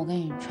痛，我跟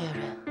你确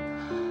认。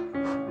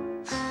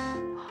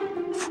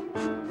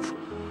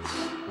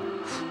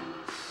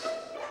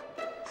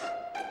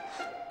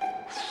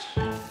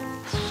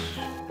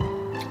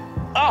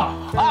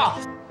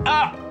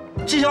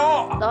季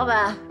晓，老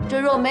板，这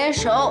肉没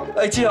熟。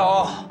哎，季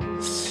晓，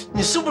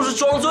你是不是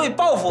装醉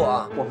报复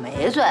我？我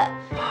没醉，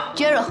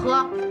接着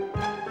喝。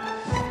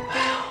哎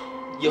呀，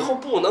以后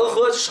不能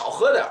喝就少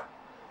喝点，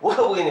我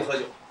可不跟你喝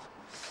酒。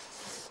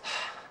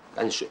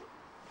赶紧睡。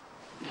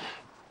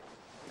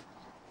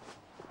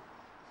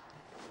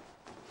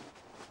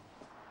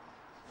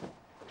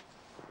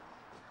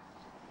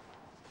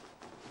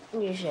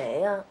你谁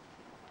呀？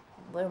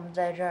为什么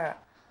在这儿？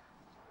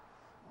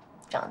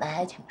长得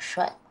还挺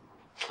帅。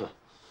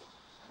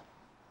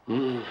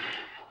嗯，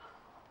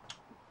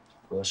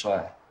多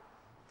帅，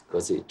哥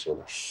自己知道。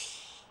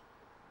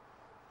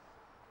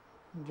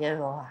你别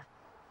说话，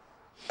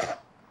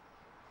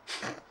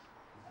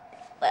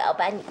我要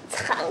把你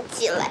藏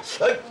起来。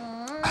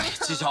哎，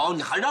季晓，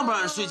你还让不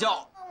让人睡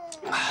觉？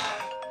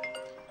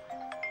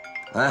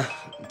哎，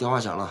电话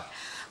响了。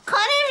肯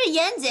定是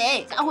严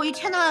姐，家伙一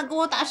天到晚给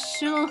我打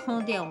10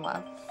通电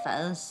话，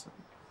烦死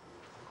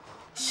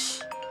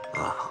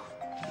了。啊，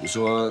你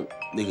说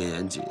那个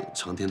严谨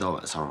成天到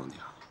晚骚扰你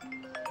啊？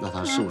那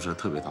他是不是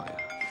特别讨厌？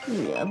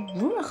也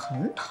不是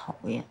很讨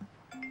厌，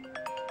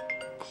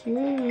其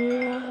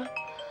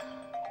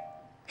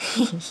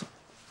实，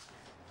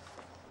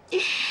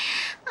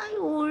哎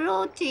呦，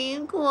肉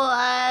挺可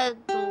爱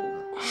的。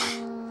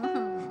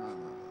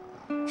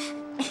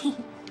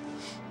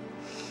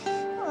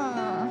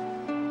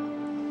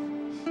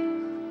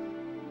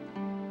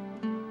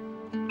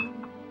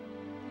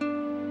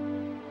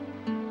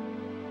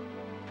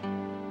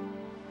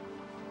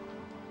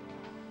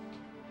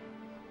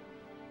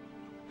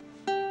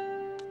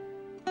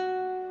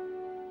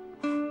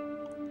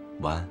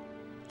晚安，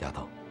丫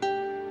头。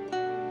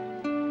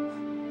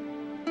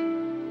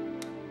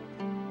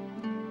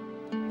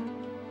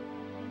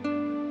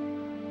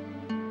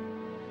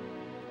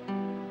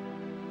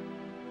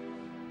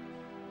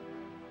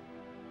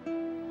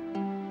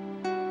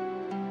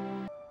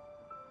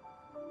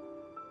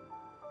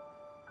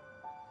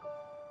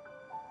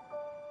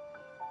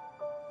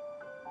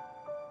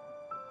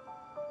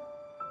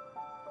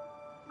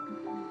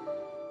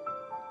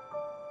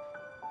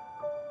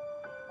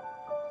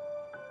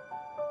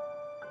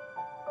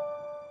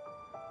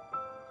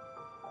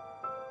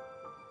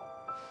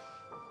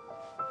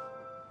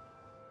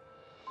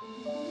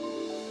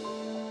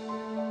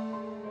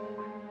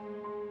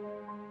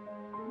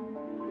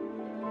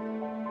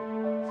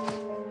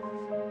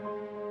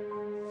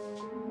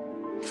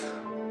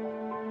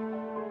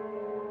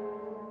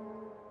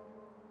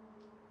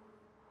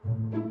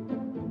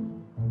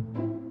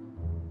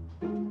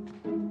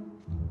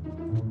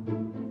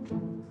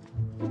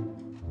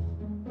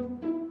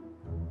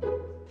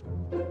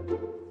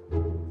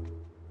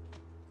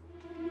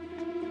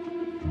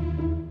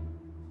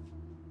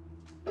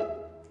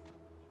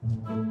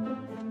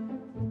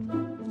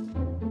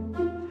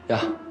呀，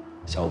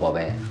小五宝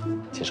贝，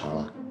起床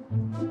了，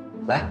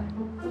来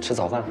吃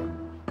早饭了。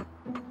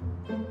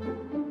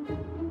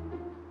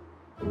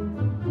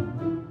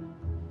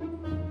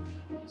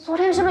昨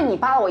天是不是你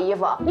扒了我衣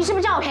服？你是不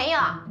是占我便宜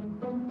了？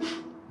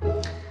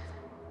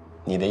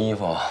你的衣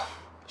服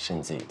是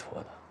你自己脱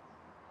的，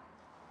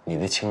你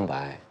的清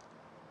白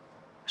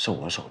是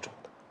我手中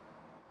的。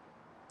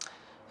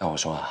要我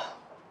说啊，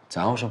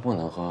咱要是不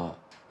能喝，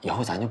以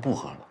后咱就不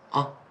喝了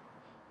啊。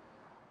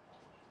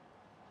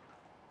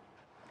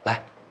来，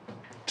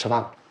吃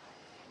饭吧，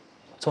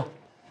坐。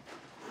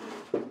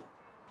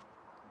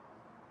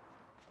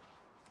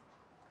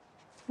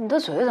你的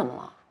嘴怎么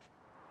了？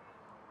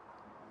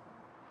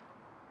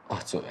啊，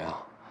嘴啊，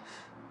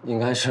应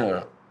该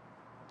是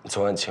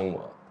昨晚亲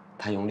我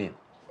太用力了，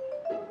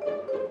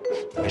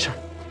没事。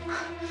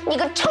你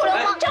个臭流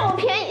氓，占我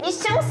便宜，你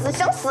想死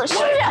想死是不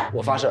是？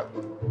我发誓，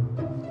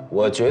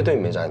我绝对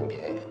没占你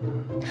便宜。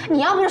你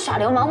要不是耍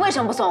流氓，为什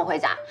么不送我回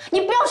家？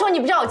你不要说你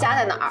不知道我家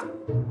在哪儿。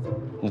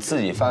你自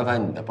己翻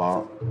翻你的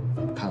包，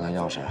看看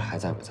钥匙还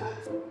在不在。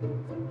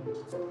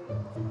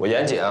我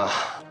严谨啊，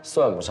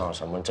算不上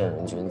什么正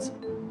人君子，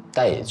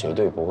但也绝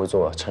对不会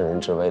做趁人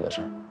之危的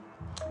事儿。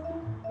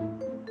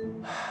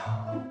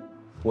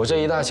我这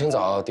一大清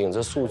早顶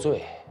着宿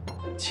醉，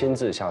亲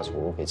自下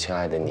厨给亲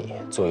爱的你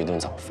做一顿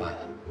早饭，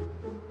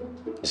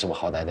你是不是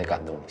好歹得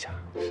感动一下？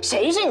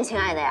谁是你亲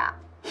爱的呀？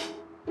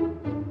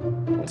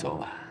你昨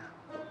晚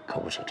可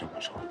不是这么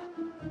说的。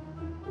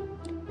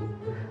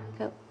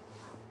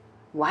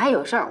我还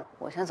有事儿，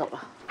我先走了。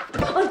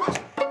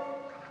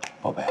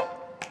宝贝，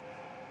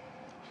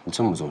你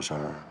这么做事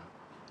儿，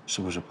是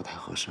不是不太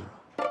合适啊？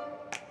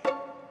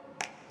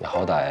你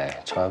好歹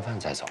吃完饭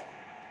再走。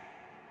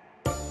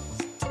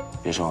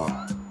别说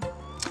啊，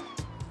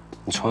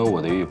你穿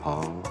我的浴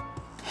袍，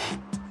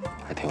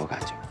还挺有感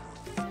觉。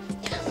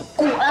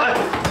滚！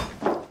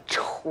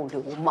臭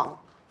流氓！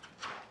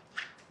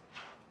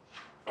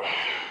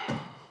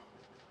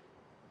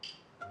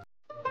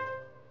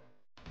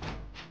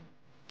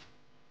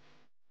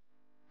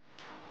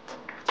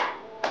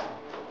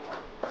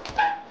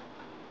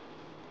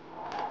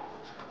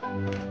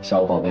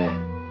小宝贝，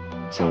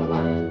下了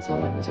班早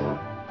点回家。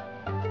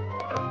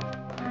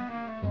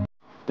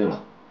对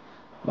了，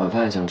晚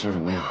饭想吃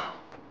什么呀？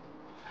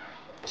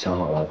想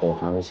好了给我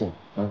发微信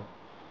啊。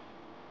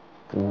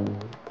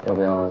要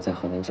不要再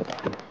喝点酒？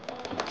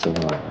今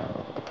天晚上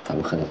咱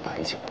们喝点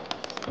白酒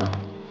啊。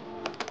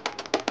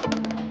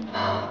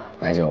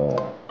白酒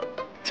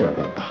劲儿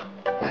更大，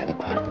来得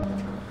快。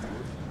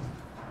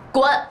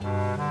滚！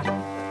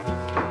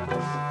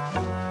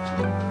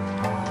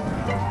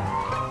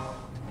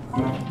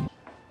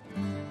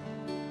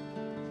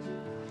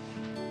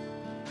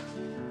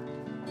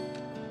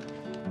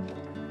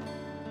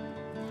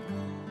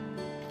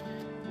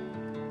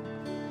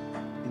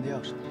您的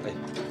钥匙。哎，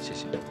谢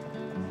谢。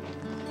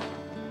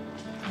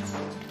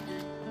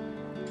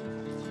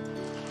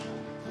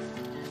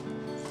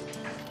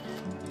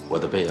我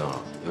的背影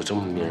有这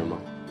么迷人吗？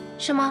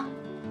是吗？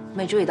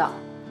没注意到。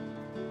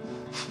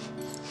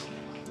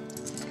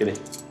给你，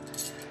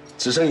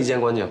只剩一间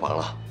关键房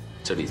了，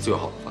这里最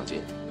好的房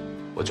间，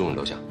我住你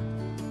楼下。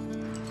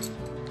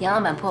杨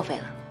老板破费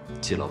了。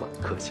季老板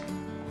客气。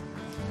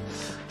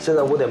现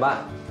在5点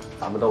半，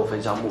咱们都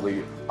分享沐个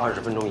浴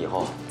，20分钟以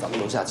后咱们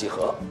楼下集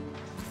合。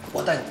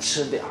我带你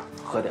吃点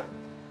喝点。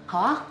好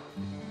啊。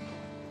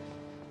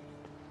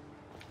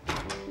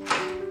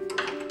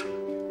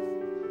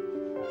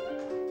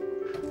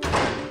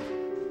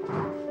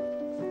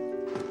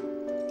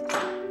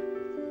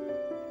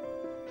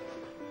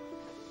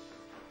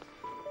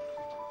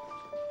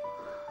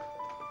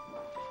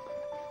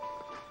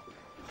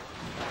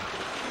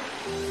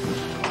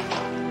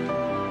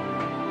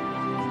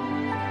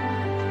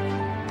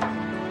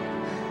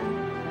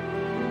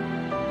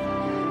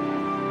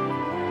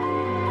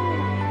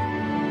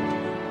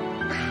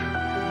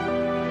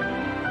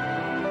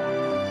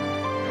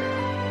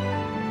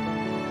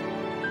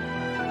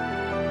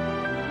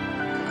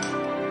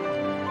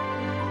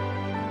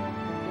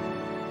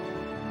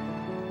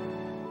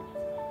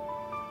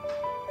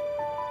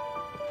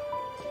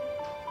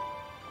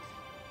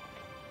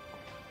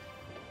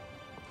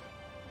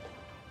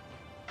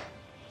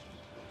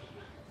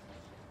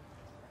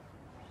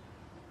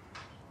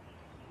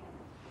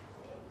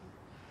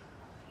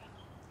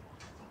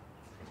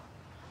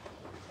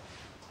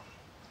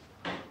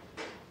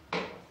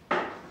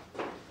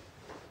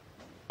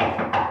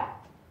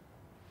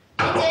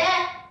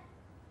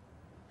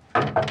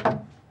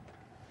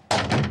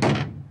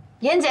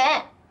严姐，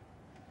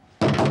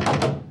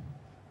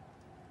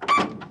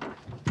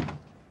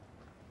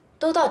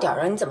都到点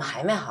了，你怎么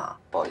还没好？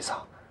不好意思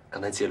啊，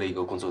刚才接了一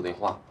个工作电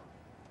话，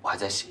我还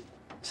在洗，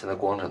现在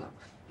光着呢。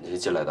你是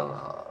进来的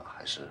啊，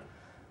还是？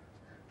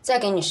再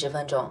给你10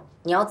分钟，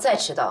你要再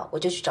迟到，我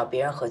就去找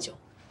别人喝酒。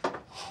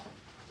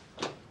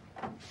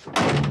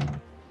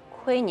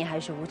亏你还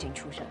是武警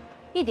出身，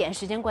一点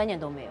时间观念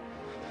都没有。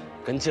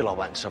跟季老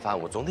板吃饭，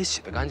我总得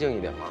洗得干净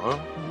一点嘛啊！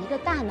你一个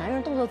大男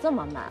人动作这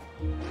么慢，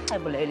太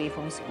不雷厉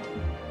风行了。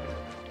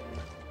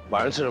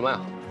晚上吃什么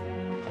呀？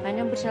反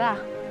正不吃辣。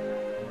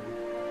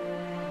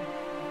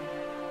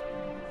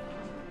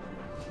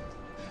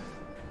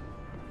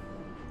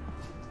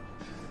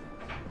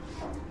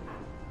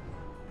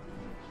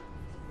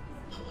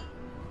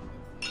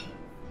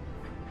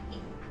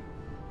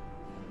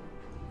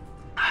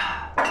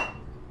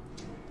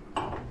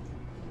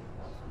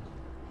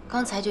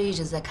刚才就一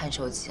直在看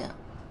手机，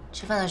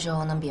吃饭的时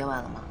候能别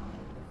晚了吗？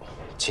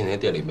今天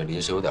店里面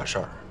临时有点事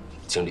儿，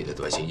经理的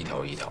短信一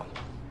条一条的。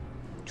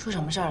出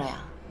什么事儿了呀？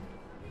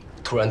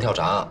突然跳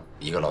闸，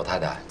一个老太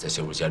太在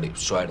洗手间里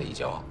摔了一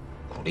跤，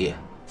骨裂，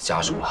家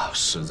属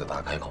狮子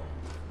大开口，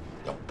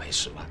要赔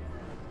10万，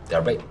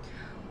点背。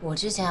我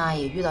之前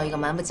也遇到一个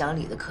蛮不讲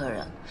理的客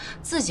人，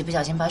自己不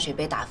小心把水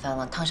杯打翻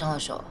了，烫伤了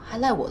手，还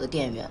赖我的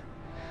店员。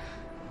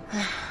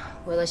唉，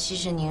为了息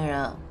事宁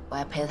人，我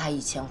还赔了他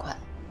1000块。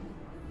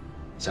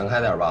想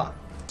开点吧，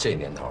这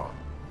年头，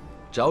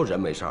只要人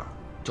没事儿，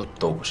就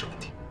都不是问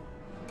题。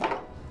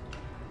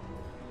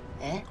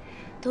哎，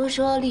都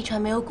说利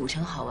川没有古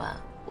城好玩，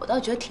我倒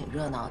觉得挺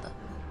热闹的。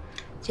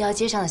这条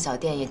街上的小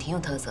店也挺有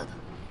特色的。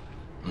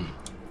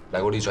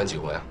来过利川几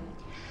回啊？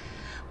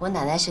我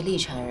奶奶是利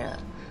川人，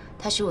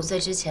她15岁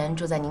之前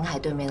住在宁海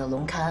对面的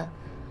龙龛。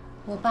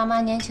我爸妈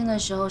年轻的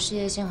时候事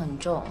业心很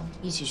重，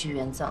一起去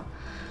援藏。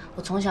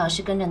我从小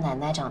是跟着奶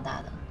奶长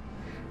大的，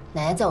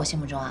奶奶在我心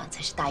目中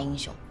才是大英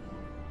雄。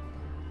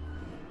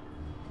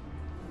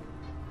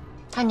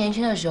她年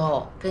轻的时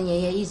候跟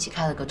爷爷一起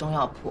开了个中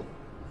药铺，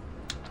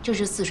就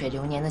是似水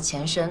流年的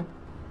前身。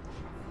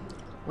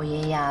我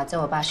爷爷在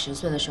我爸10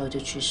岁的时候就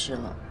去世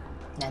了，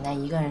奶奶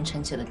一个人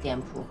撑起了店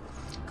铺，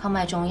靠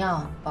卖中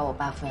药把我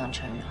爸抚养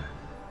成人。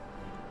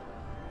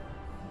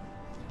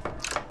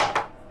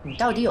你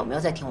到底有没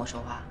有在听我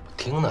说话？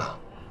听呢。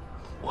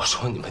我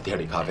说你们店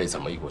里咖啡怎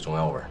么一股中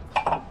药味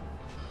儿？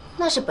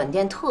那是本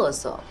店特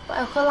色，不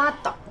爱喝拉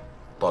倒。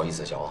不好意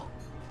思，小王，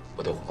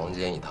我得回房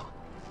间一趟，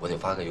我得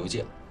发个邮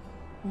件。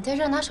你在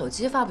这拿手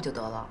机发不就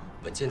得了？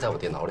文件在我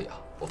电脑里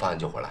我发完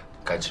就回来。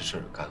该吃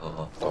吃，该喝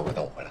喝，乖乖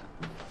等我回来。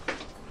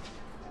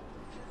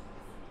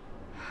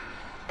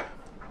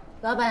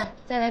老板，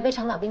再来杯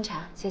长岛冰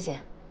茶，谢谢。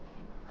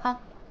好。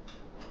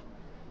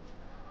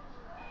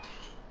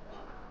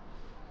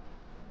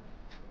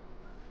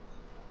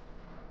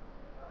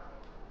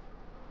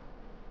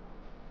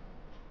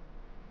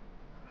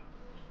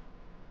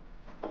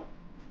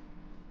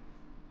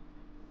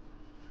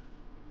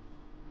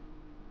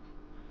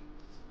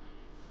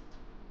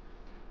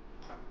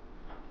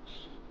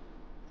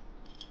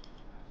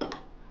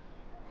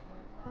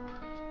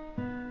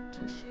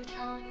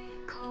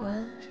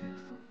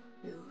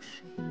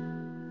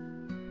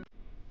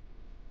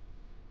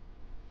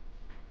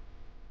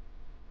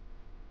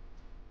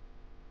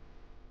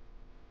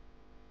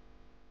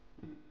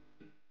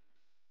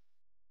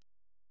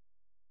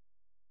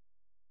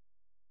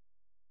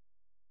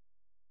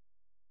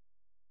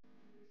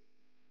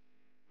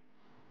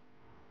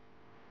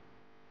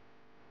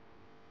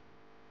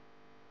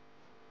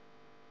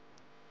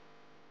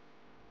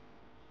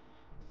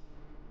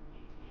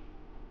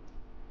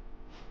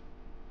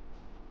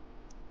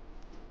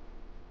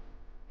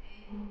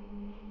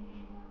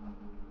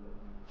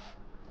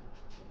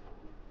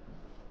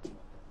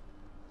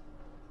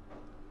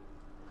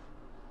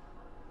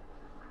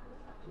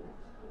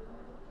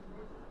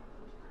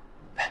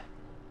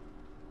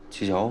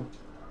七桥，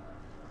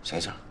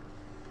醒醒，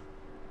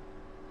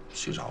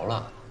睡着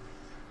了。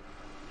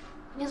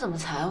你怎么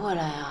才回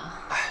来呀？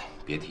哎，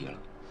别提了，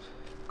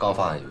刚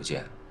发完邮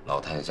件，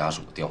老太太家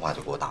属电话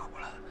就给我打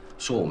过来，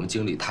说我们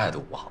经理态度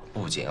不好，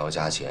不仅要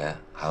加钱，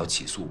还要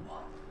起诉我。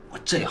我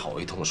这好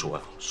一通说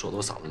呀，说得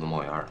我嗓子都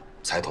冒烟了，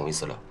才同意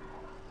私了。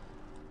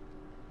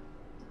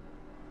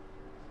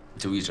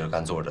就一直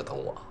干坐着等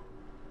我，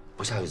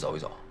不下去走一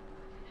走？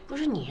不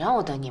是你让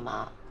我等你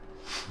吗？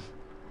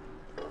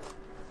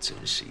真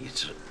是一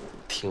只不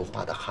听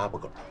话的哈巴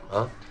狗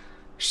啊！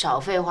少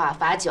废话，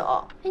罚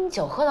酒。哎，你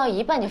酒喝到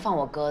一半就放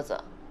我鸽子，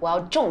我要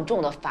重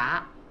重的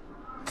罚。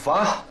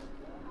罚？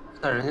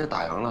但人家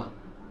打烊了，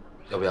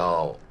要不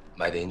要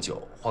买点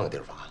酒，换个地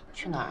儿罚？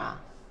去哪儿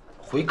啊？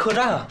回客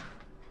栈啊，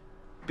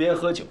边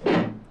喝酒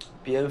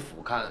边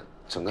俯瞰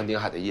整个宁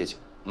海的夜景，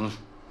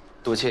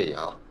多惬意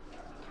啊！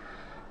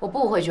我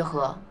不回去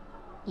喝，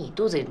你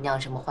肚子里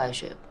酿什么坏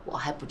水，我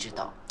还不知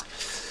道。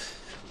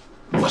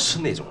我是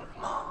那种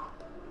人吗？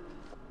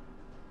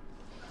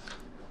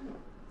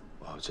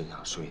我要真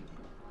想睡你，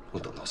我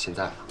等到现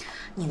在了。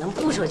你能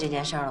不说这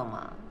件事了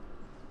吗？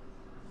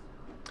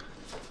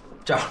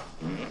这样，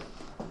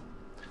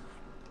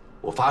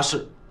我发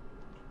誓，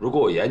如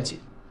果我严谨，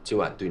今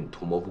晚对你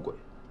图谋不轨，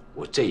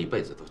我这一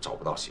辈子都找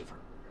不到媳妇儿。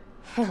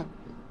哼。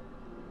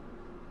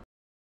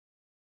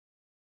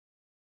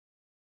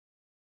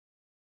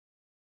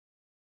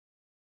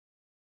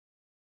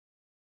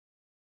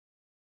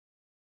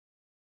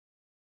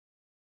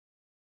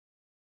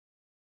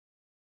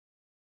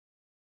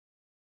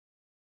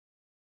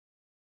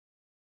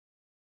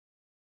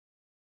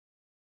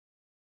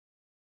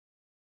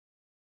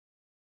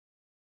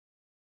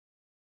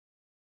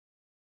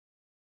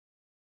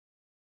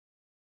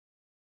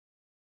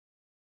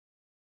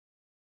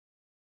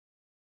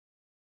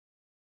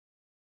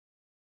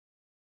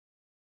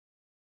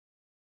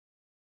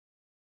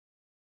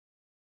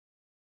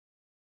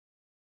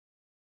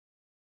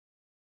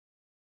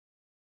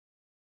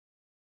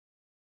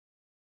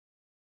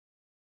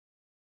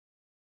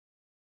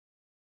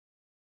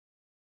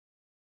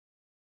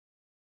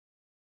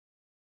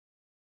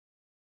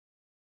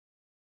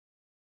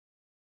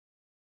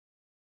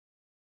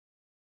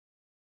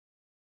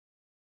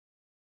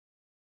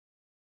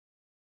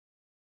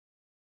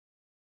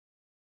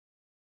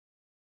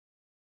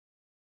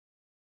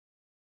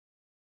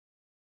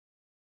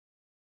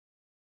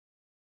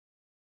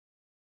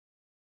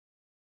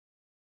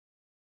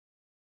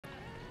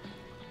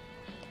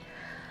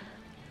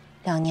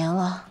2年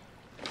了。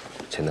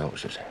前男友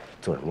是谁？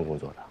做什么工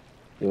作的？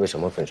因为什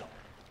么分手？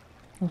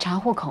你查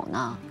户口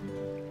呢？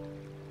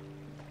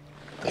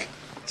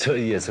这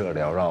夜色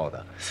缭绕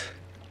的，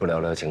不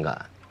聊聊情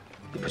感，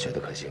你不觉得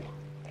可惜吗？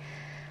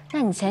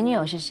那你前女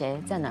友是谁？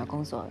在哪儿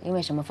工作？因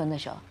为什么分的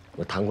手？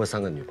我谈过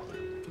3个女朋友，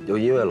有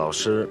音乐老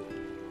师，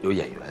有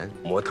演员、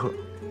模特，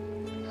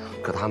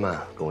可他们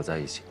跟我在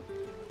一起，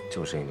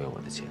就是因为我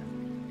的钱。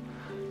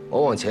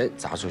我往钱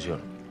砸出去了，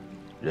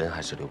人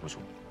还是留不住。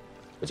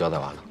我交代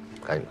完了，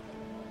赶紧走。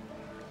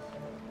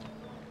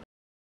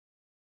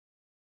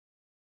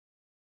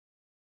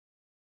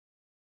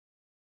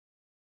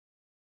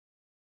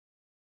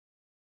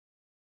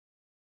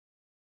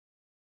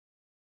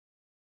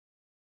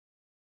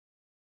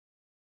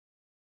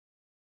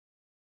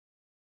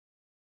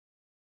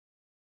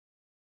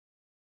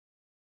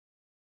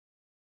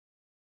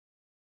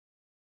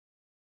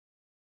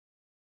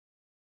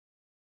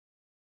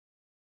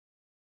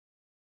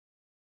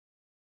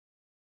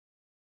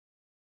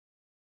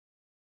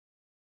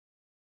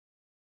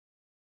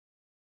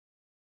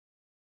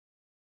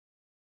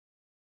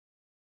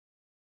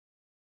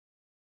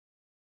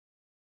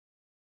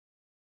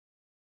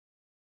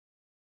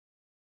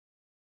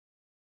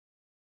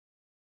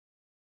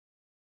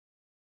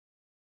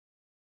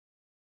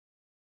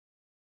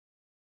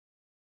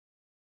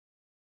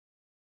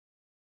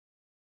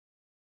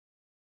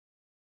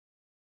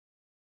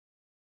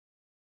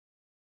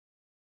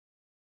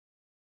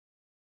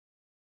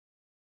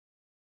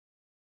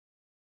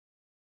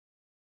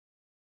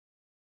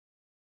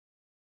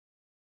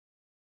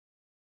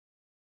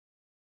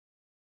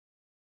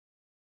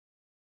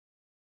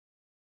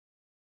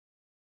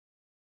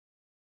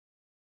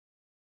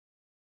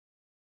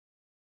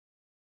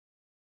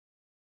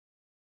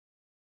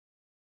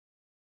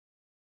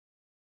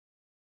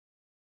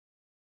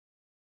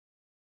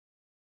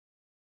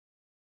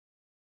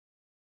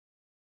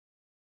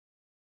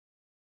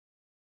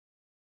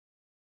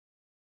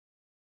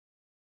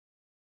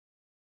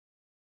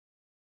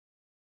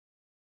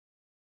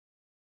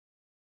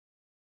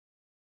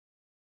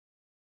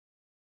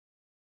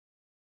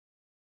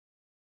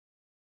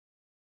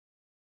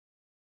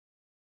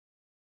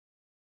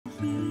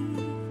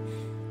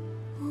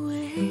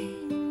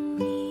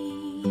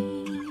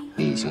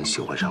经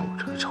喜欢上我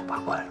这个丑八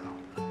怪了。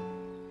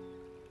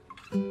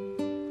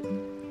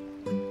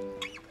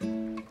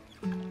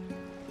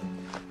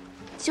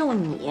就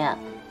你，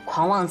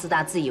狂妄自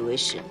大、自以为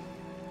是。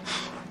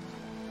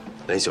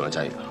很喜欢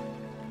战宇啊？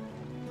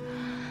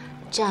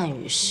战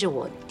宇是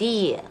我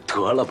弟。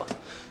得了吧，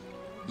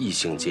异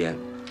性间。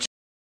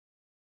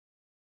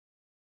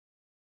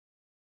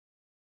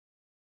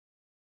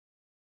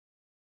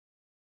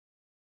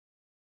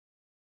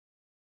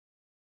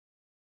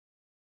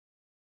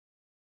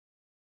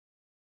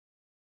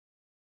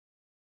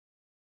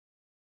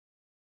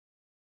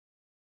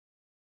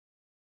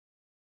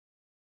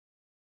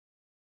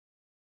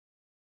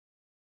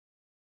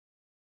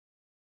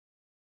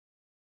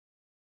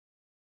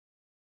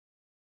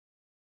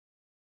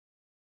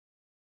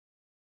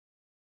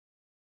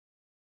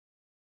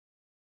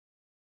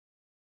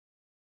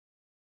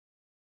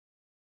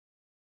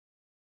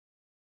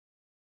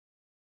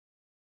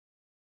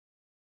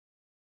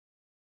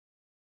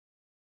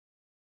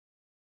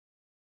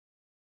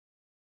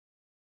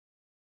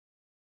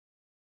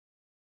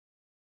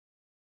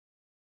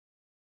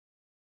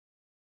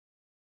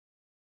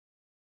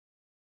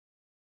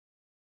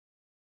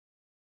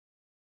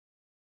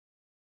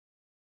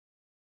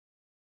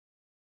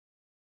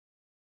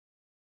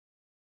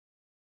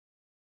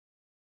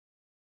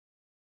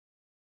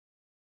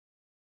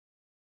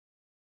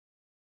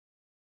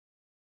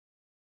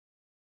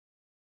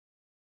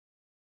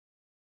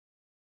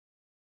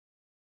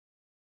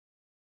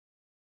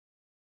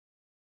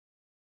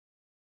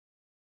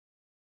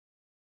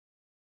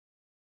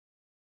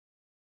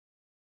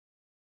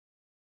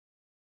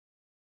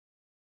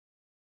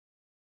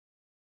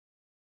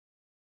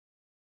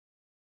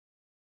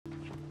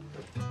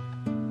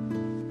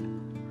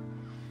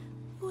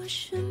 我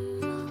什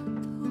么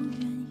都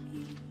愿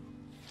意，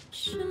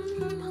什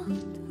么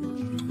都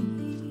愿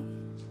意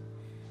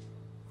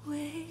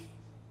为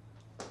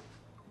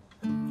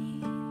你。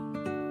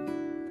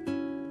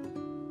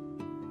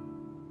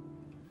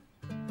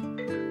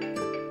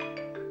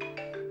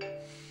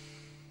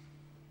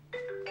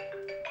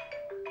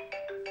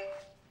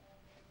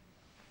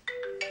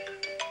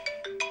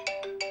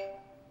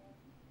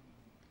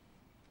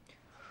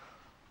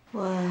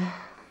喂，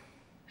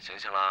醒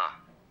醒啦，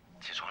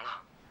起床了。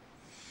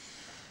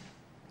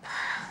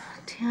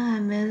 天还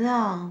没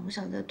亮，我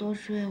想再多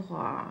睡一会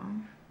儿。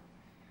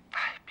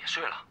哎，别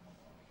睡了，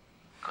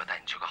哥带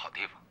你去个好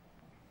地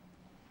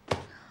方。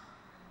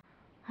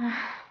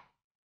唉，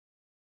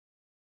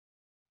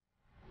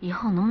以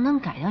后能不能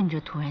改掉你这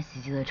突然袭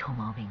击的臭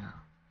毛病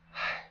啊？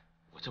唉，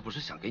我这不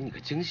是想给你个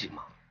惊喜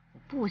吗？我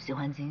不喜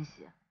欢惊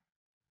喜。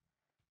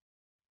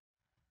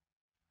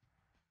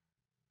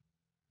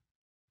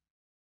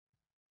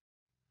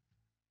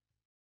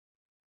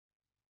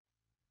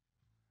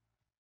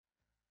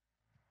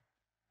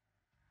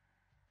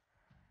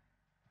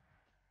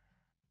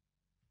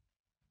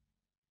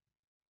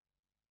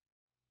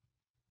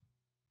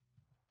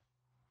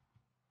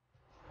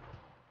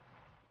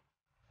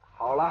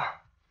好了，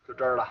就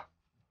这儿了。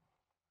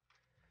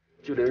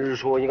距离日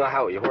出应该还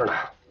有一会儿呢，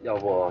要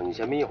不你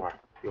先眯一会儿，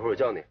一会儿我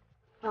叫你。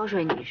要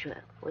睡你睡，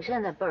我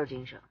现在倍儿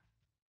精神。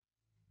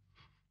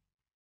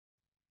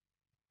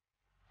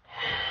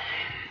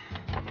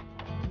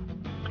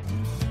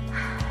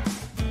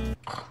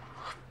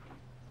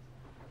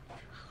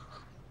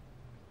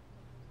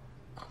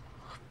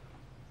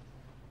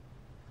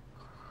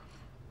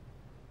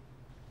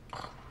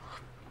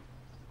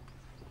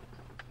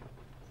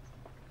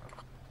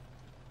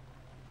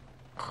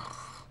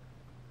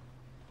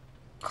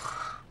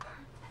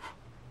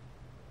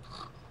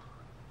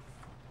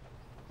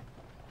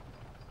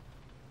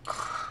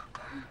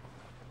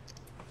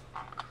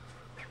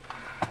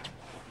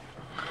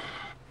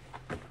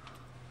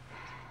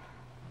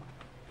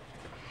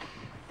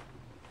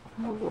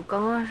我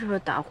刚刚是不是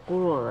打呼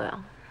噜了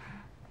呀？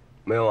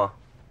没有啊，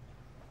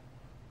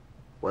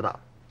我打。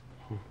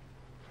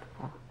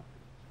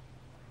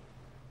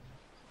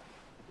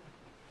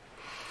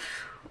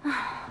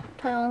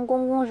太阳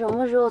公公什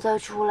么时候才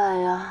出来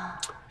呀？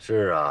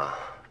是啊，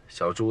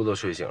小猪都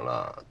睡醒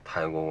了，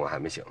太阳公公还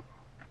没醒。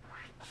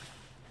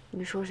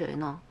你说谁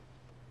呢？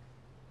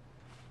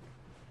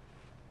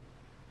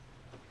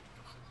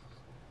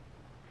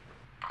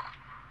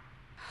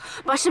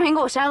把视频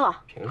给我删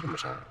了。凭什么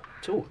删啊？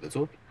这我的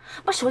作品。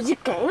把手机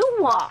给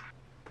我。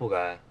不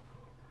该。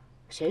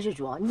谁是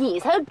猪？你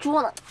才是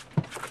猪呢！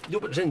有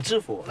本事你制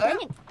服我！来，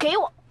你给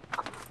我。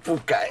不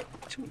该，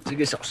就你这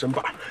个小身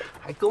板，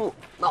还跟我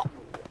闹。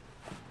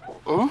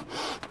嗯。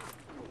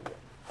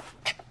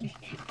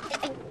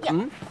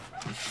嗯。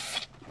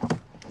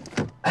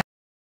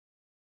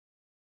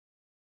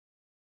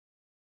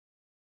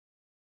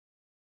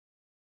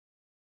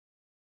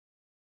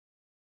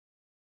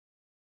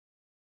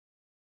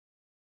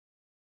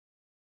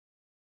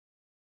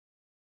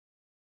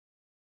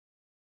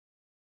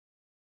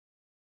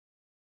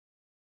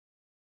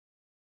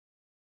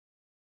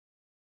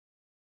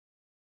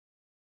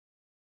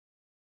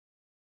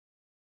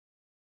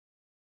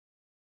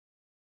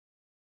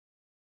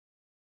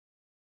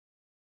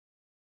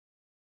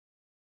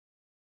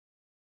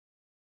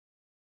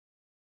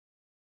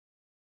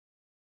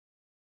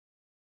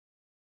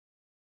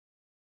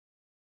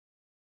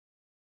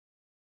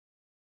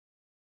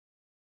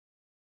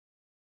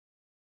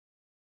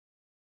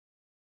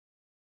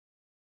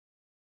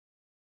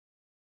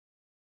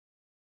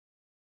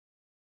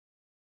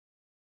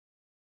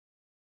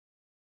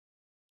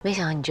没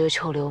想到你这个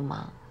臭流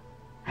氓，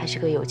还是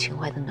个有情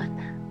怀的暖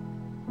男。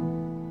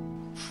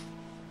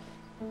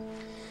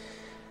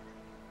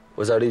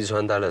我在利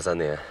川待了3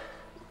年，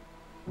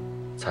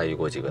参与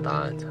过几个大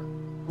案子，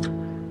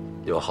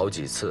有好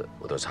几次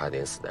我都差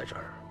点死在这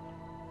儿，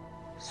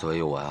所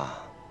以我啊，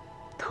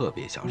特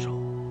别享受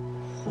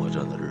活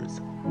着的日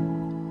子。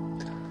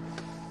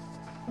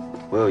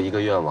我有一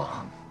个愿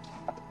望，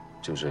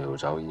就是有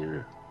朝一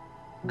日，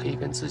可以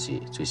跟自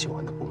己最喜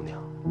欢的姑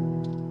娘，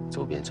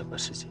走遍整个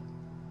世界。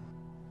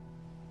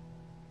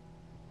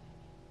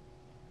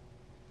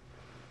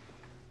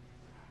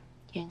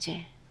妍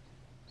姐，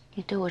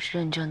你对我是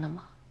认真的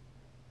吗？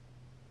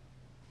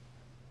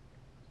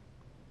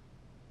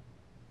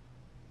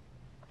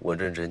我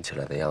认真起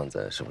来的样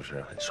子是不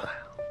是很帅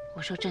啊？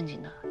我说正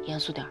经的，严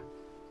肃点儿。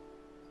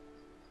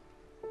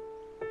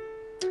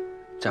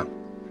这样，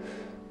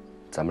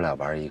咱们俩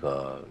玩一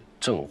个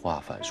正话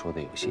反说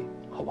的游戏，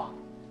好不好？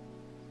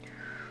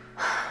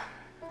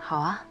好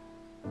啊，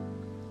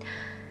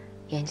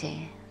妍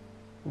姐，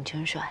你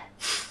真帅。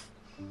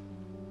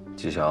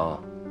季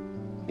晓，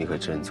你可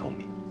真聪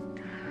明。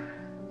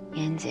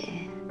妍姐，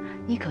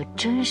你可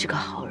真是个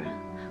好人，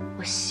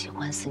我喜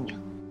欢死你了。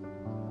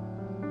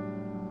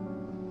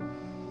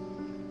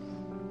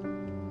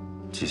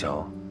季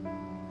晓，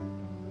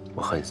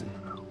我恨死你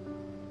了，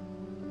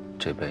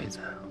这辈子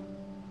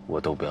我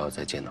都不要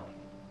再见到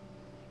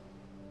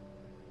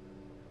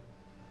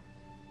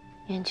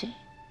你。妍姐，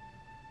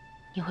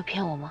你会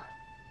骗我吗？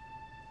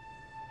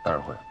当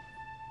然会。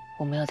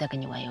我没有在跟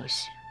你玩游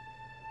戏。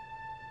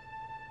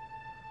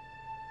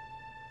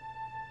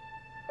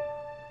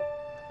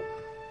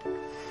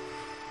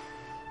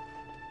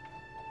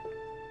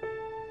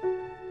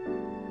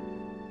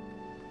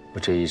我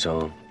这一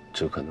生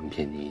只可能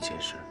骗你一件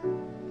事，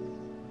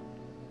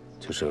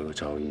就是有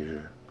朝一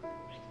日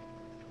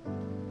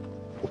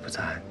我不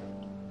再爱你。